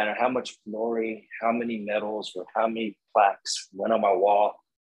 no matter how much glory, how many medals or how many plaques went on my wall,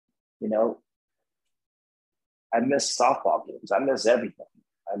 I miss softball games. I miss everything.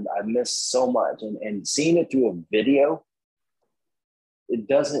 I miss so much. And seeing it through a video, it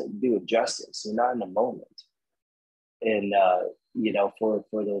doesn't do it justice. You're not in the moment. And, for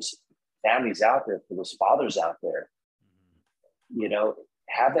those families out there, for those fathers out there,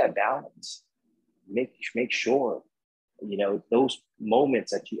 have that balance. Make sure, those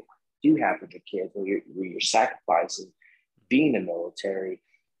moments that you do have with your kids where you're sacrificing, being in the military,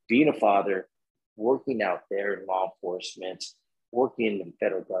 being a father, working out there in law enforcement, working in the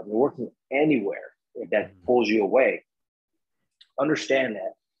federal government, working anywhere that pulls you away. Understand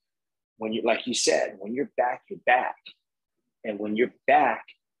that when like you said, when you're back, you're back. And when you're back,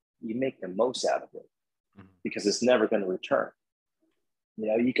 you make the most out of it because it's never going to return.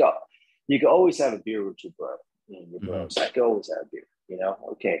 You can always have a beer with your bro, your bros. I can always have a beer,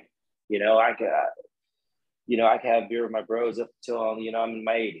 okay. I can have beer with my bros up until, I'm in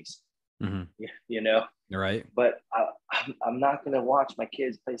my 80s, Right. But I'm not going to watch my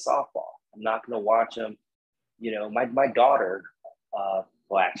kids play softball. I'm not going to watch them, my daughter,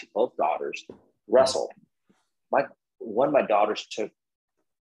 actually both daughters wrestle. One of my daughters took,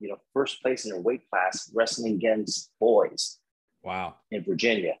 first place in her weight class wrestling against boys. Wow. In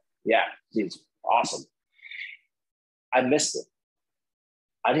Virginia. Yeah, it's awesome. I missed it.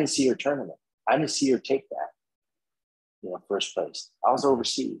 I didn't see her tournament. I didn't see her take that, first place. I was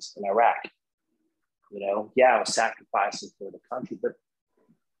overseas in Iraq. I was sacrificing for the country, but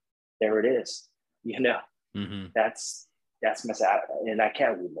there it is. That's my, and I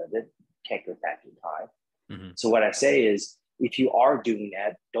can't relive it. Can't go back in time. So what I say is, if you are doing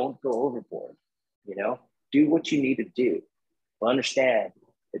that, don't go overboard. Do what you need to do. But understand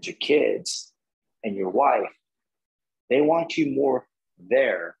that your kids and your wife, they want you more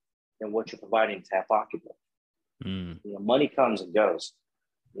there than what you're providing to have occupant. Money comes and goes.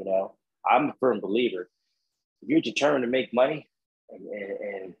 I'm a firm believer. If you're determined to make money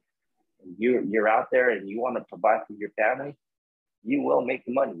and you're out there and you want to provide for your family, you will make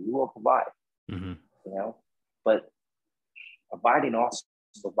the money. You will provide. But providing also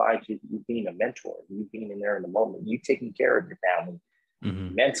provides you being a mentor, you being in there in the moment, you taking care of your family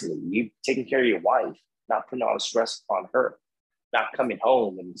mentally, you taking care of your wife, not putting all the stress on her, not coming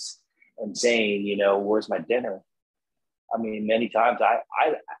home and saying, where's my dinner? I mean, many times I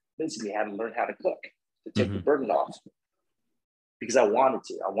basically had to learn how to cook to take the burden off because I wanted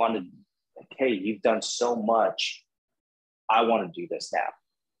to. I wanted, like, hey, you've done so much. I want to do this now.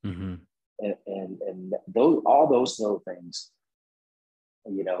 And all those little things,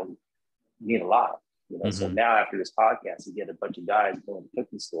 mean a lot. So now after this podcast, you get a bunch of guys going to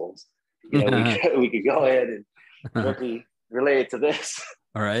cooking schools. We could go ahead and directly relate it to this.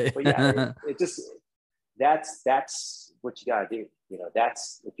 All right. But yeah, it just that's what you gotta do.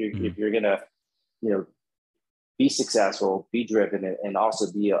 That's if you're gonna, be successful, be driven, and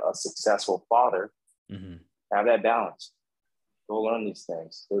also be a successful father. Have that balance. Go learn these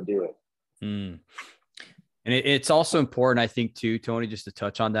things. Go do it. And it's also important, I think, too, Tony, just to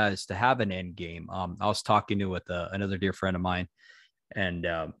touch on that, is to have an end game. I was talking with another dear friend of mine, and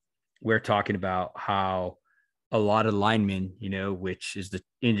we're talking about how a lot of linemen, which is the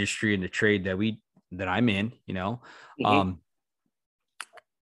industry and the trade that I'm in,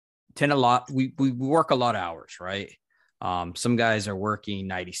 we work a lot of hours, right? Some guys are working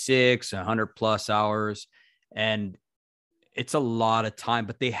 96, 100 plus hours, and it's a lot of time,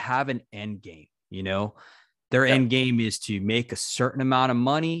 but they have an end game, Their end game is to make a certain amount of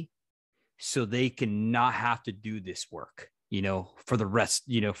money so they can not have to do this work, for the rest,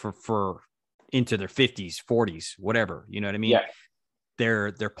 for into their 50s, 40s, whatever, you know what I mean? Yeah.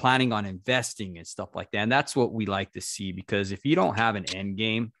 They're planning on investing and stuff like that. And that's what we like to see, because if you don't have an end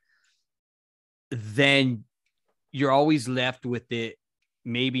game, then you're always left with it.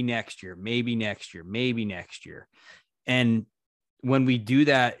 Maybe next year, maybe next year, maybe next year. And when we do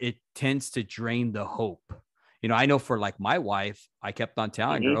that, it tends to drain the hope. I know for like my wife, I kept on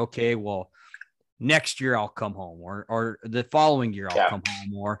telling her, okay, well, next year I'll come home, or the following year I'll come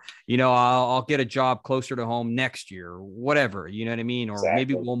home, or, I'll get a job closer to home next year, or whatever, you know what I mean? Or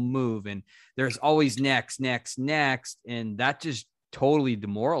maybe we'll move. And there's always next. And that just totally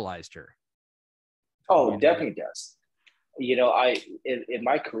demoralized her. Oh, it definitely does. In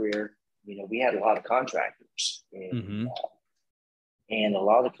my career, we had a lot of contractors, and a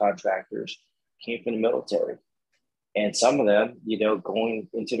lot of the contractors came from the military. And some of them, going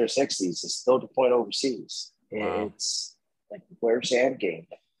into their 60s, is still deployed overseas. Wow. It's like, where's the end game?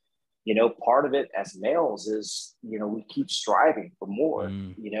 Part of it as males is, we keep striving for more.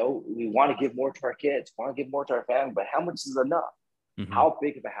 We want to give more to our kids, want to give more to our family, but how much is enough? How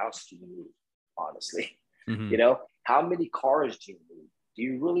big of a house do you need, honestly? How many cars do you need? Do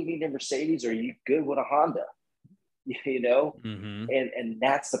you really need a Mercedes, or are you good with a Honda? And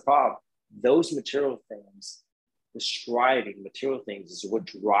that's the problem. Those material things, the striving material things, is what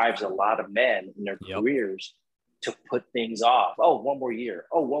drives a lot of men in their careers to put things off. Oh, one more year.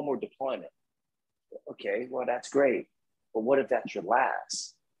 Oh, one more deployment. Okay, well, that's great. But what if that's your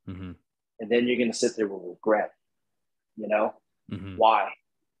last? And then you're going to sit there with regret. Why?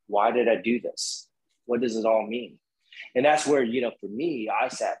 Why did I do this? What does it all mean? And that's where, for me, I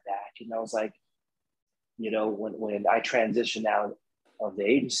sat back and I was like, when I transitioned out of the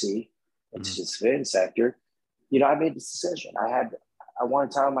agency into the civilian sector, I made this decision. I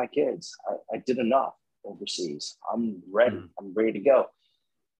wanted time with my kids. I did enough overseas. I'm ready. I'm ready to go.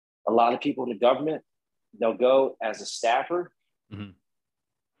 A lot of people in the government, they'll go as a staffer. And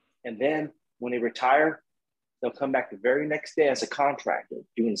then when they retire, they'll come back the very next day as a contractor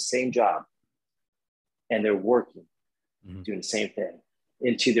doing the same job. And they're working, doing the same thing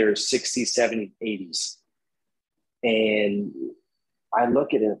into their 60s, 70s, 80s. And I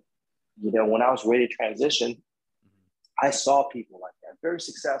look at it, when I was ready to transition, I saw people like that, very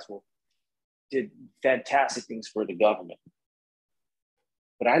successful, did fantastic things for the government.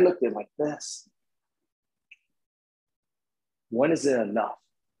 But I looked at it like this. When is it enough?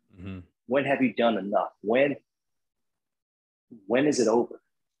 When have you done enough? When is it over?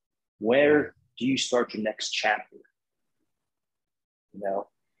 Where do you start your next chapter?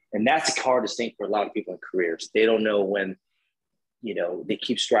 And that's the hardest thing for a lot of people in careers. They don't know when, they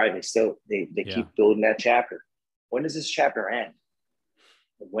keep striving still. They keep building that chapter. When does this chapter end?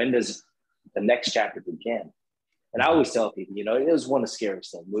 When does the next chapter begin? And I always tell people, it was one of the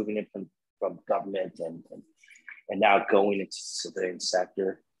scariest things, moving in from government and now going into the civilian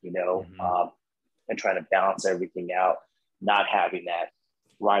sector, and trying to balance everything out, not having that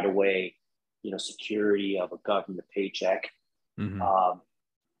right away, security of a government paycheck. And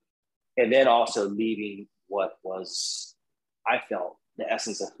then also leaving what was, I felt, the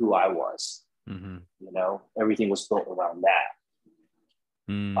essence of who I was. Everything was built around that.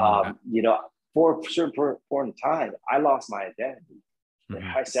 For a certain point in time, I lost my identity.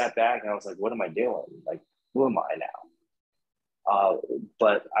 I sat back and I was like, what am I doing? Like, who am I now?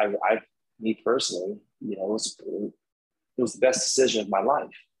 But me personally, it was the best decision of my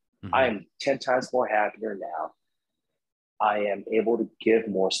life. I am 10 times more happier now. I am able to give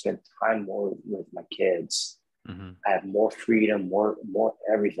more, spend time more with my kids. I have more freedom, more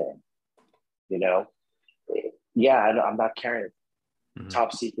everything. I'm not carrying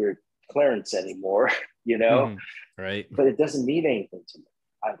top secret clearance anymore. Right. But it doesn't mean anything to me.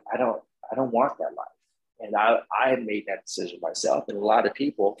 I don't want that life. And I made that decision myself. And a lot of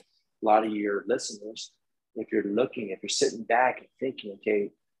people, a lot of your listeners, if you're sitting back and thinking,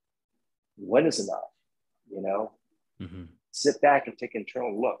 okay, when is enough? Sit back and take an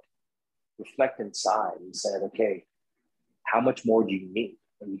internal look, reflect inside and say, okay, how much more do you need?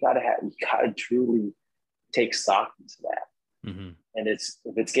 And you gotta truly take stock into that. And if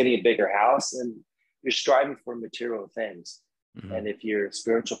it's getting a bigger house, then you're striving for material things. And if you're a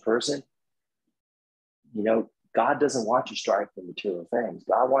spiritual person, God doesn't want you striving for material things.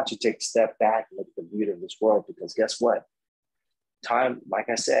 God wants you to take a step back and look at the beauty of this world, because guess what? Time, like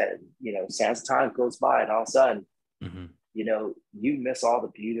I said, as time goes by, and all of a sudden, you miss all the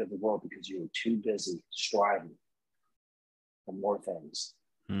beauty of the world because you were too busy striving for more things.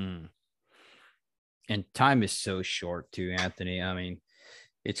 And time is so short too, Anthony. I mean,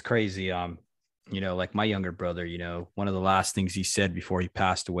 it's crazy. Like my younger brother, one of the last things he said before he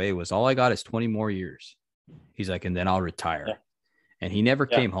passed away was, all I got is 20 more years. He's like, and then I'll Yeah. retire. And he never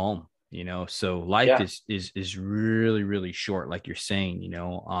Yeah. came home, so life Yeah. is really, really short, like you're saying.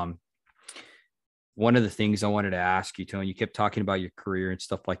 One of the things I wanted to ask you, Tony, you kept talking about your career and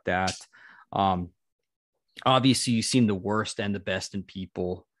stuff like that. Um, Obviously you've seen the worst and the best in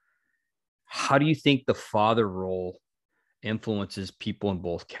people. How do you think the father role influences people in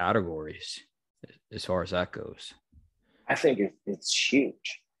both categories as far as that goes? I think it's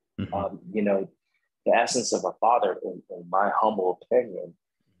huge. Mm-hmm. The essence of a father, in my humble opinion,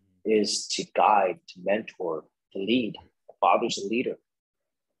 is to guide, to mentor, to lead. A father's a leader.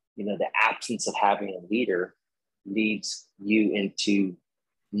 The absence of having a leader leads you into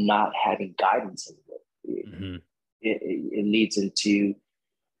not having guidance anymore. Mm-hmm. It leads into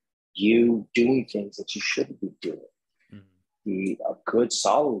you doing things that you shouldn't be doing. A good,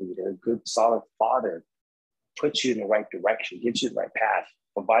 solid leader, a good, solid father puts you in the right direction, gives you the right path,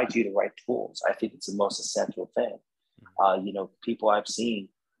 provides you the right tools. I think it's the most essential thing. People I've seen,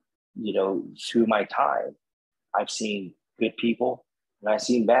 through my time, I've seen good people and I've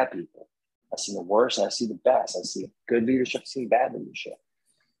seen bad people. I've seen the worst and I've seen the best. I've seen good leadership, I've seen bad leadership.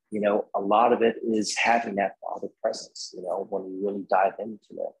 A lot of it is having that father presence, when we really dive into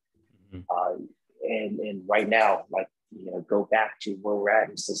it. Mm-hmm. And right now, go back to where we're at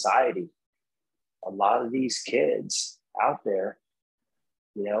in society, a lot of these kids out there,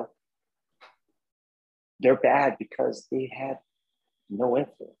 they're bad because they had no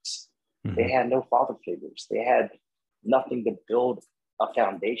influence. Mm-hmm. They had no father figures. They had nothing to build a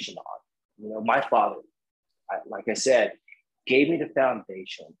foundation on. My father, like I said, gave me the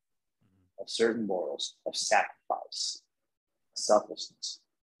foundation of certain morals, of sacrifice, selflessness.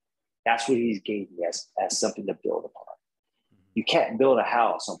 That's what he gave me as something to build upon. You can't build a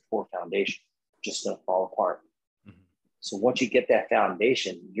house on poor foundation. It's just going to fall apart. Mm-hmm. So once you get that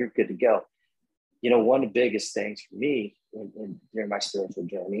foundation, you're good to go. One of the biggest things for me during my spiritual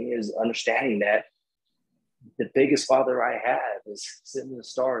journey is understanding that the biggest father I have is sitting in the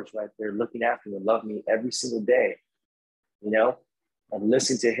stars right there, looking after me and loving me every single day, and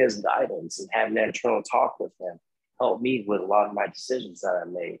listening to his guidance and having that internal talk with him helped me with a lot of my decisions that I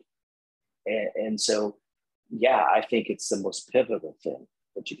made. And so, yeah, I think it's the most pivotal thing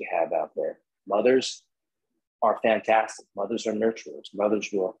that you can have out there. Mothers are fantastic. Mothers are nurturers. Mothers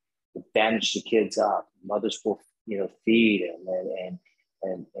will bandage the kids up. Mothers will, feed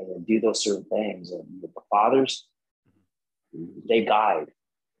and do those certain things. And the fathers, they guide.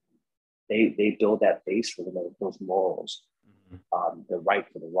 They build that base for them, those morals, the right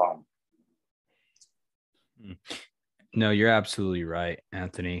for the wrong. No, you're absolutely right,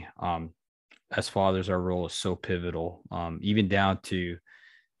 Anthony. As fathers, our role is so pivotal, even down to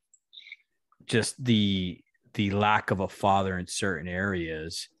just the lack of a father in certain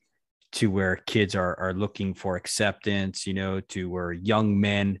areas, to where kids are looking for acceptance, to where young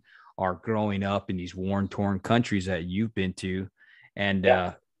men are growing up in these war-torn countries that you've been to. And,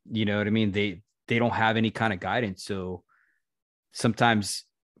 you know what I mean? They don't have any kind of guidance. So sometimes,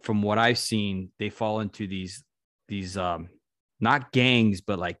 from what I've seen, they fall into these not gangs,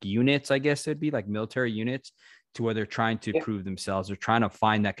 but like units, I guess it'd be like military units, to where they're trying to prove themselves. They're trying to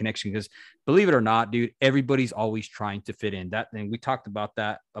find that connection, because believe it or not, dude, everybody's always trying to fit in. And we talked about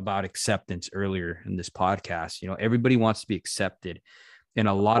that, about acceptance earlier in this podcast. Everybody wants to be accepted. And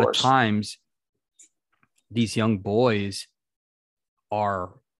a lot of times these young boys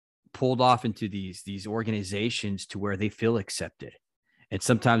are pulled off into these organizations to where they feel accepted. And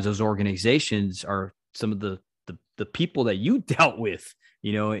sometimes those organizations are some of the people that you dealt with,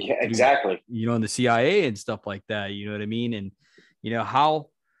 exactly. In the CIA and stuff like that, you know what I mean? And,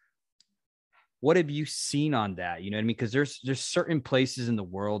 what have you seen on that? You know what I mean? Because there's certain places in the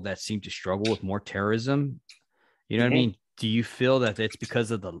world that seem to struggle with more terrorism. You know what I mean? Do you feel that it's because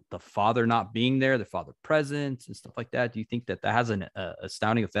of the father not being there, the father presence and stuff like that? Do you think that has an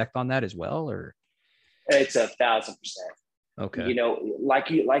astounding effect on that as well, or? It's 1,000%. Okay.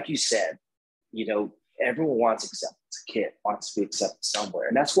 Like you said, everyone wants acceptance. A kid wants to be accepted somewhere.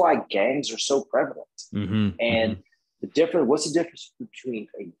 And that's why gangs are so prevalent. Mm-hmm. And what's the difference between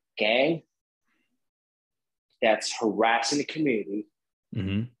a gang that's harassing the community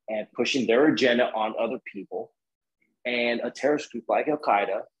and pushing their agenda on other people, and a terrorist group like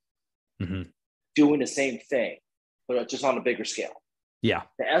Al-Qaeda doing the same thing, but just on a bigger scale? Yeah.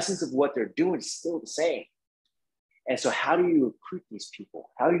 The essence of what they're doing is still the same. And so how do you recruit these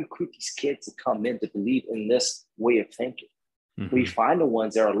people? How do you recruit these kids to come in to believe in this way of thinking? We find the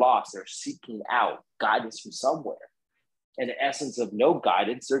ones that are lost. They're seeking out guidance from somewhere. And the essence of no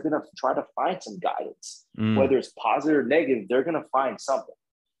guidance, they're going to try to find some guidance. Whether it's positive or negative, they're going to find something.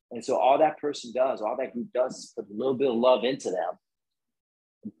 And so all that person does, all that group does is put a little bit of love into them,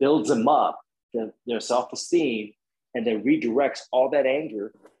 builds them up, their self-esteem, and then redirects all that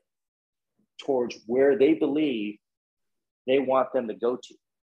anger towards where they believe they want them to go to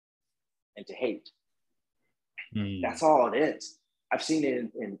and to hate. That's all it is. I've seen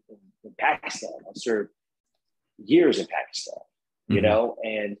it in Pakistan. I've served years in Pakistan, you know,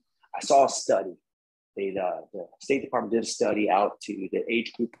 and I saw a study. The State Department did a study out to the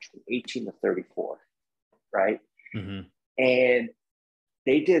age group between 18 to 34, right? And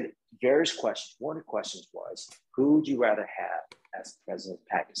they did various questions. One of the questions was, who would you rather have as president of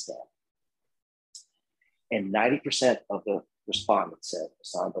Pakistan? And 90% of the respondents said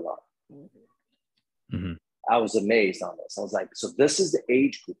Hassan Bilal. I was amazed on this. I was like, so this is the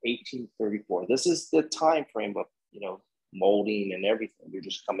age group, 18 to 34. This is the time frame of, you know, molding and everything. They're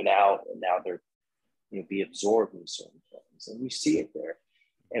just coming out, and now they're, you know, be absorbed in certain things. And we see it there.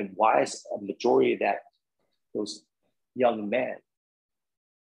 And why is a majority of those young men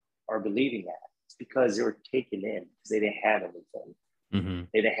are believing that? It's because they were taken in because they didn't have anything.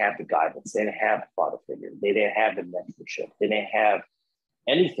 They didn't have the guidance. They didn't have the father figure. They didn't have the mentorship. They didn't have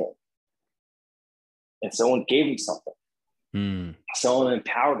anything. And someone gave them something. Someone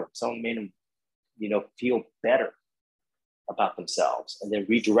empowered them. Someone made them, you know, feel better about themselves, and then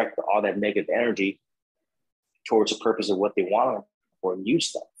redirect all that negative energy towards the purpose of what they wanted or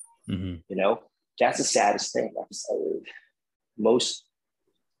use them. You know, that's the saddest thing. Most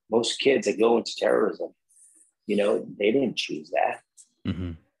kids that go into terrorism, you know, they didn't choose that.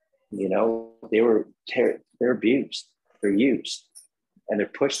 You know, they're abused, they're used, and they're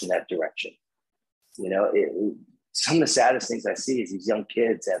pushed in that direction. You know, some of the saddest things I see is these young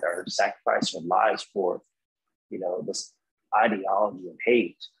kids that are sacrificing their lives for, you know, this ideology of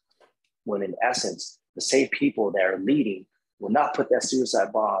hate, when in essence, the same people that are leading will not put that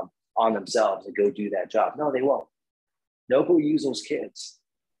suicide bomb on themselves and go do that job. No, they won't. They'll go use those kids.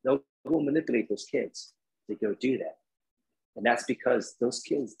 They'll go manipulate those kids to go do that. And that's because those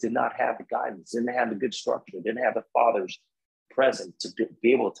kids did not have the guidance, didn't have the good structure, didn't have the fathers present to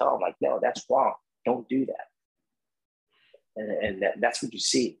be able to tell them, like, no, that's wrong. Don't do that. And that's what you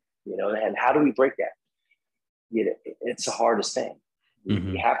see, you know. And how do we break that? You know, it's the hardest thing.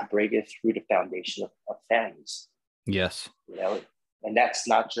 You have to break it through the foundation of families. Yes. You know, and that's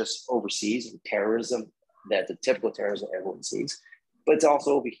not just overseas and terrorism, that the typical terrorism everyone sees, but it's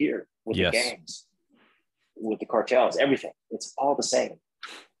also over here with the gangs, with the cartels, everything. It's all the same.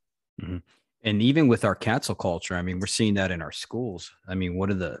 And even with our cancel culture, I mean, we're seeing that in our schools. I mean, one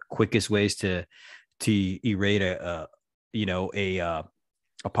of the quickest ways to erase a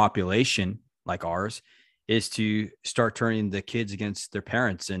population like ours is to start turning the kids against their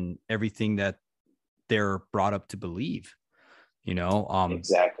parents and everything that they're brought up to believe. You know,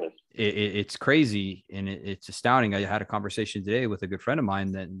 exactly. It's crazy and it's astounding. I had a conversation today with a good friend of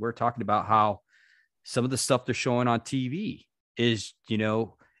mine that we're talking about how some of the stuff they're showing on TV is, you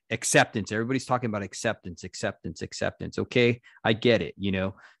know, acceptance. Everybody's talking about acceptance. Okay. I get it. You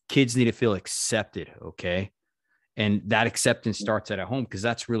know, kids need to feel accepted. Okay. And that acceptance starts at home, because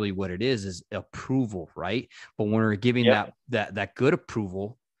that's really what it is approval. Right. But when we're giving that good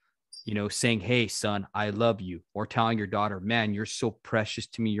approval, you know, saying, hey, son, I love you, or telling your daughter, man, you're so precious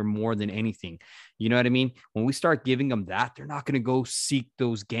to me. You're more than anything. You know what I mean? When we start giving them that, they're not going to go seek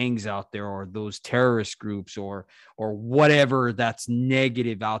those gangs out there or those terrorist groups or whatever that's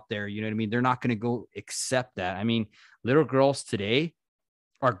negative out there. You know what I mean? They're not going to go accept that. I mean, little girls today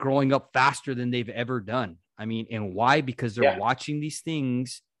are growing up faster than they've ever done. I mean, and why? Because they're watching these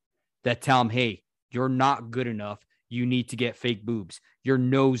things that tell them, hey, you're not good enough. You need to get fake boobs. Your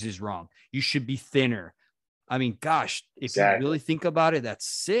nose is wrong. You should be thinner. I mean, gosh, if you really think about it, that's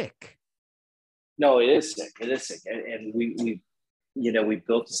sick. No, it is sick. It is sick. And we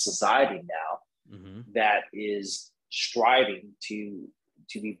built a society now that is striving to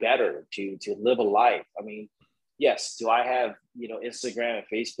be better, to live a life. I mean, yes, do I have, you know, Instagram and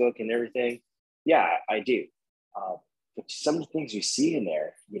Facebook and everything? Yeah, I do. But some of the things you see in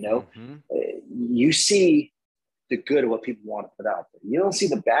there, you know, you see the good of what people want to put out there. You don't see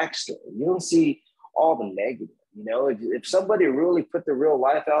the backstory. You don't see all the negative. You know, if somebody really put their real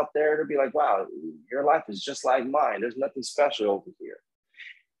life out there, it'd be like, wow, your life is just like mine. There's nothing special over here.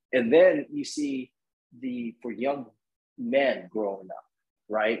 And then you see for young men growing up,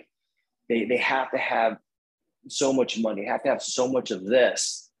 right? They have to have so much money, have to have so much of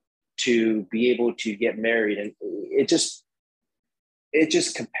this to be able to get married. And it just, it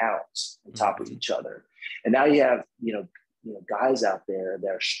just compounds on top of each other. And now you have, guys out there that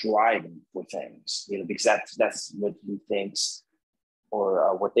are striving for things, because that's what he thinks,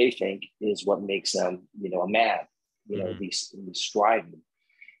 or what they think is what makes them, a man, these striving.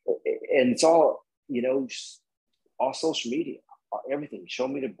 And it's all, all social media, everything. Show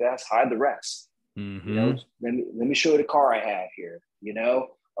me the best, hide the rest. Let me show you the car I have here.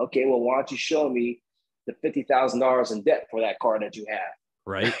 Okay, well, why don't you show me the $50,000 in debt for that car that you have?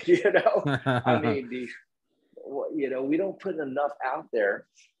 Right. I mean, we don't put enough out there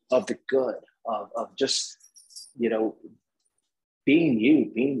of the good, of just,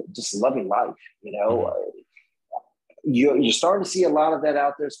 being just loving life. You're starting to see a lot of that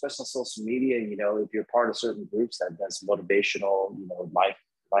out there, especially on social media. If you're part of certain groups that's motivational,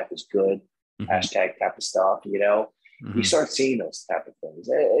 life is good, hashtag type of stuff, you start seeing those type of things.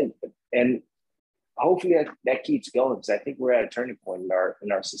 And hopefully that keeps going, because I think we're at a turning point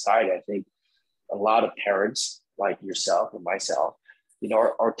in our society. I think a lot of parents like yourself and myself,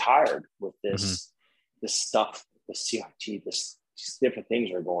 are tired with this stuff, the CRT, these different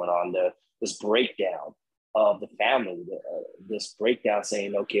things are going on, this breakdown of the family, this breakdown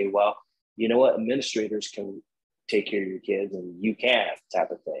saying, okay, well, you know what, administrators can take care of your kids and you can't,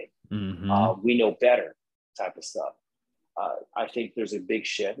 type of thing. We know better type of stuff. I think there's a big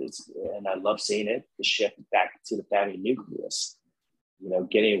shift, and I love seeing it, the shift back to the family nucleus,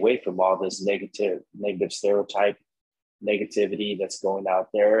 getting away from all this negative stereotype, negativity that's going out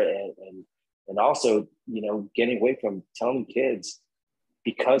there, and also, getting away from telling kids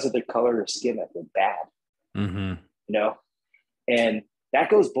because of the color of their skin that they're bad. And that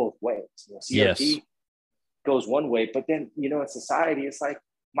goes both ways. CRT goes one way, but then, in society, it's like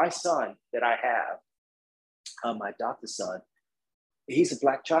my son that I have, my adopted son, he's a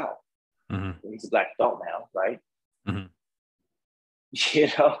Black child. He's a Black adult now, right?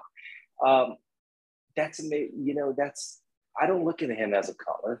 That's amazing. I don't look at him as a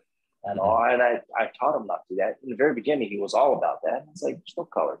color at all. And I taught him not to do that. In the very beginning, he was all about that. It's like, there's no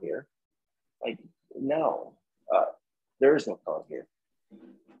color here. Like, no, there is no color here.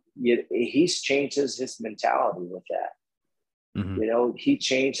 He's changed his mentality with that. He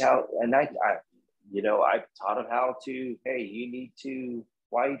changed how, and I taught him how to, hey,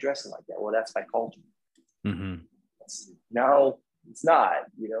 why are you dressing like that? Well, that's my culture. No, it's not,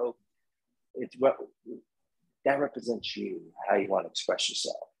 it's what that represents you, how you want to express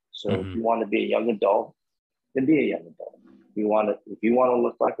yourself. So if you want to be a young adult, then be a young adult. If you want to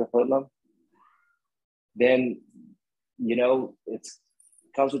look like a hoodlum, then, it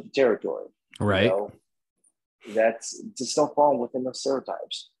comes with the territory. Right. That's just don't fall within those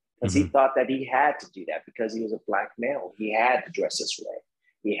stereotypes. Because he thought that he had to do that because he was a Black male. He had to dress this way.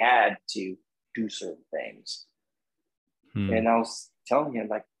 He had to do certain things. And I was telling him,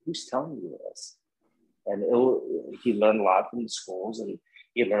 like, who's telling you this? And he learned a lot from the schools, and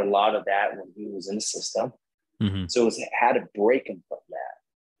he learned a lot of that when he was in the system. So it had to break him from that.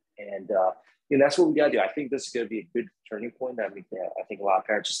 And, that's what we got to do. I think this is going to be a good turning point. I think a lot of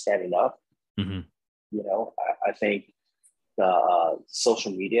parents are standing up. I think the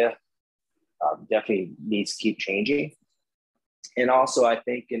social media definitely needs to keep changing. And also, I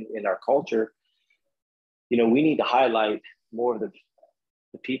think in our culture, we need to highlight more of the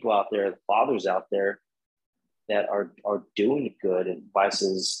people out there, the fathers out there that are doing good, and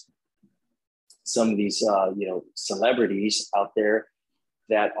versus some of these, celebrities out there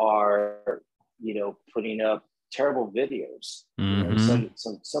that are, putting up terrible videos.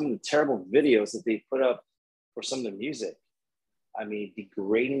 Some of the terrible videos that they put up for some of the music. I mean,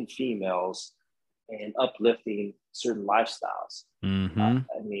 degrading females and uplifting certain lifestyles. I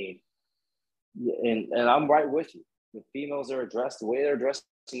mean, and I'm right with you. The females are dressed the way they're dressed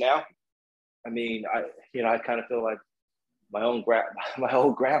now. I mean, I kind of feel like my old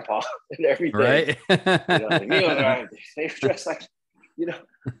grandpa and everything. Right. They dress like,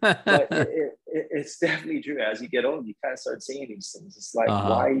 but it's definitely true. As you get older, you kind of start seeing these things. It's like,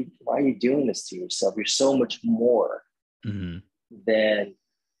 why are you doing this to yourself? You're so much more than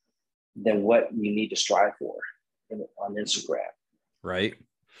what you need to strive for on Instagram. Right.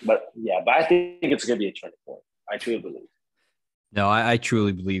 But I think it's going to be a turning point. I truly believe. No, I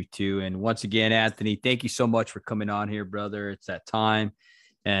truly believe too. And once again, Anthony, thank you so much for coming on here, brother. It's that time.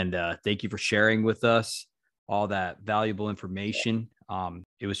 And thank you for sharing with us all that valuable information.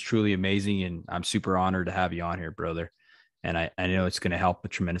 It was truly amazing. And I'm super honored to have you on here, brother. And I know it's going to help a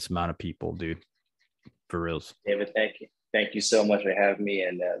tremendous amount of people, dude. For reals. David, thank you. Thank you so much for having me.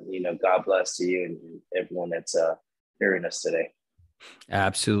 And, God bless to you and everyone that's hearing us today.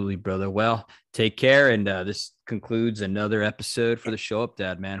 Absolutely, brother. Well, take care. And this concludes another episode for the Show Up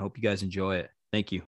Dad, man. Hope you guys enjoy it. Thank you.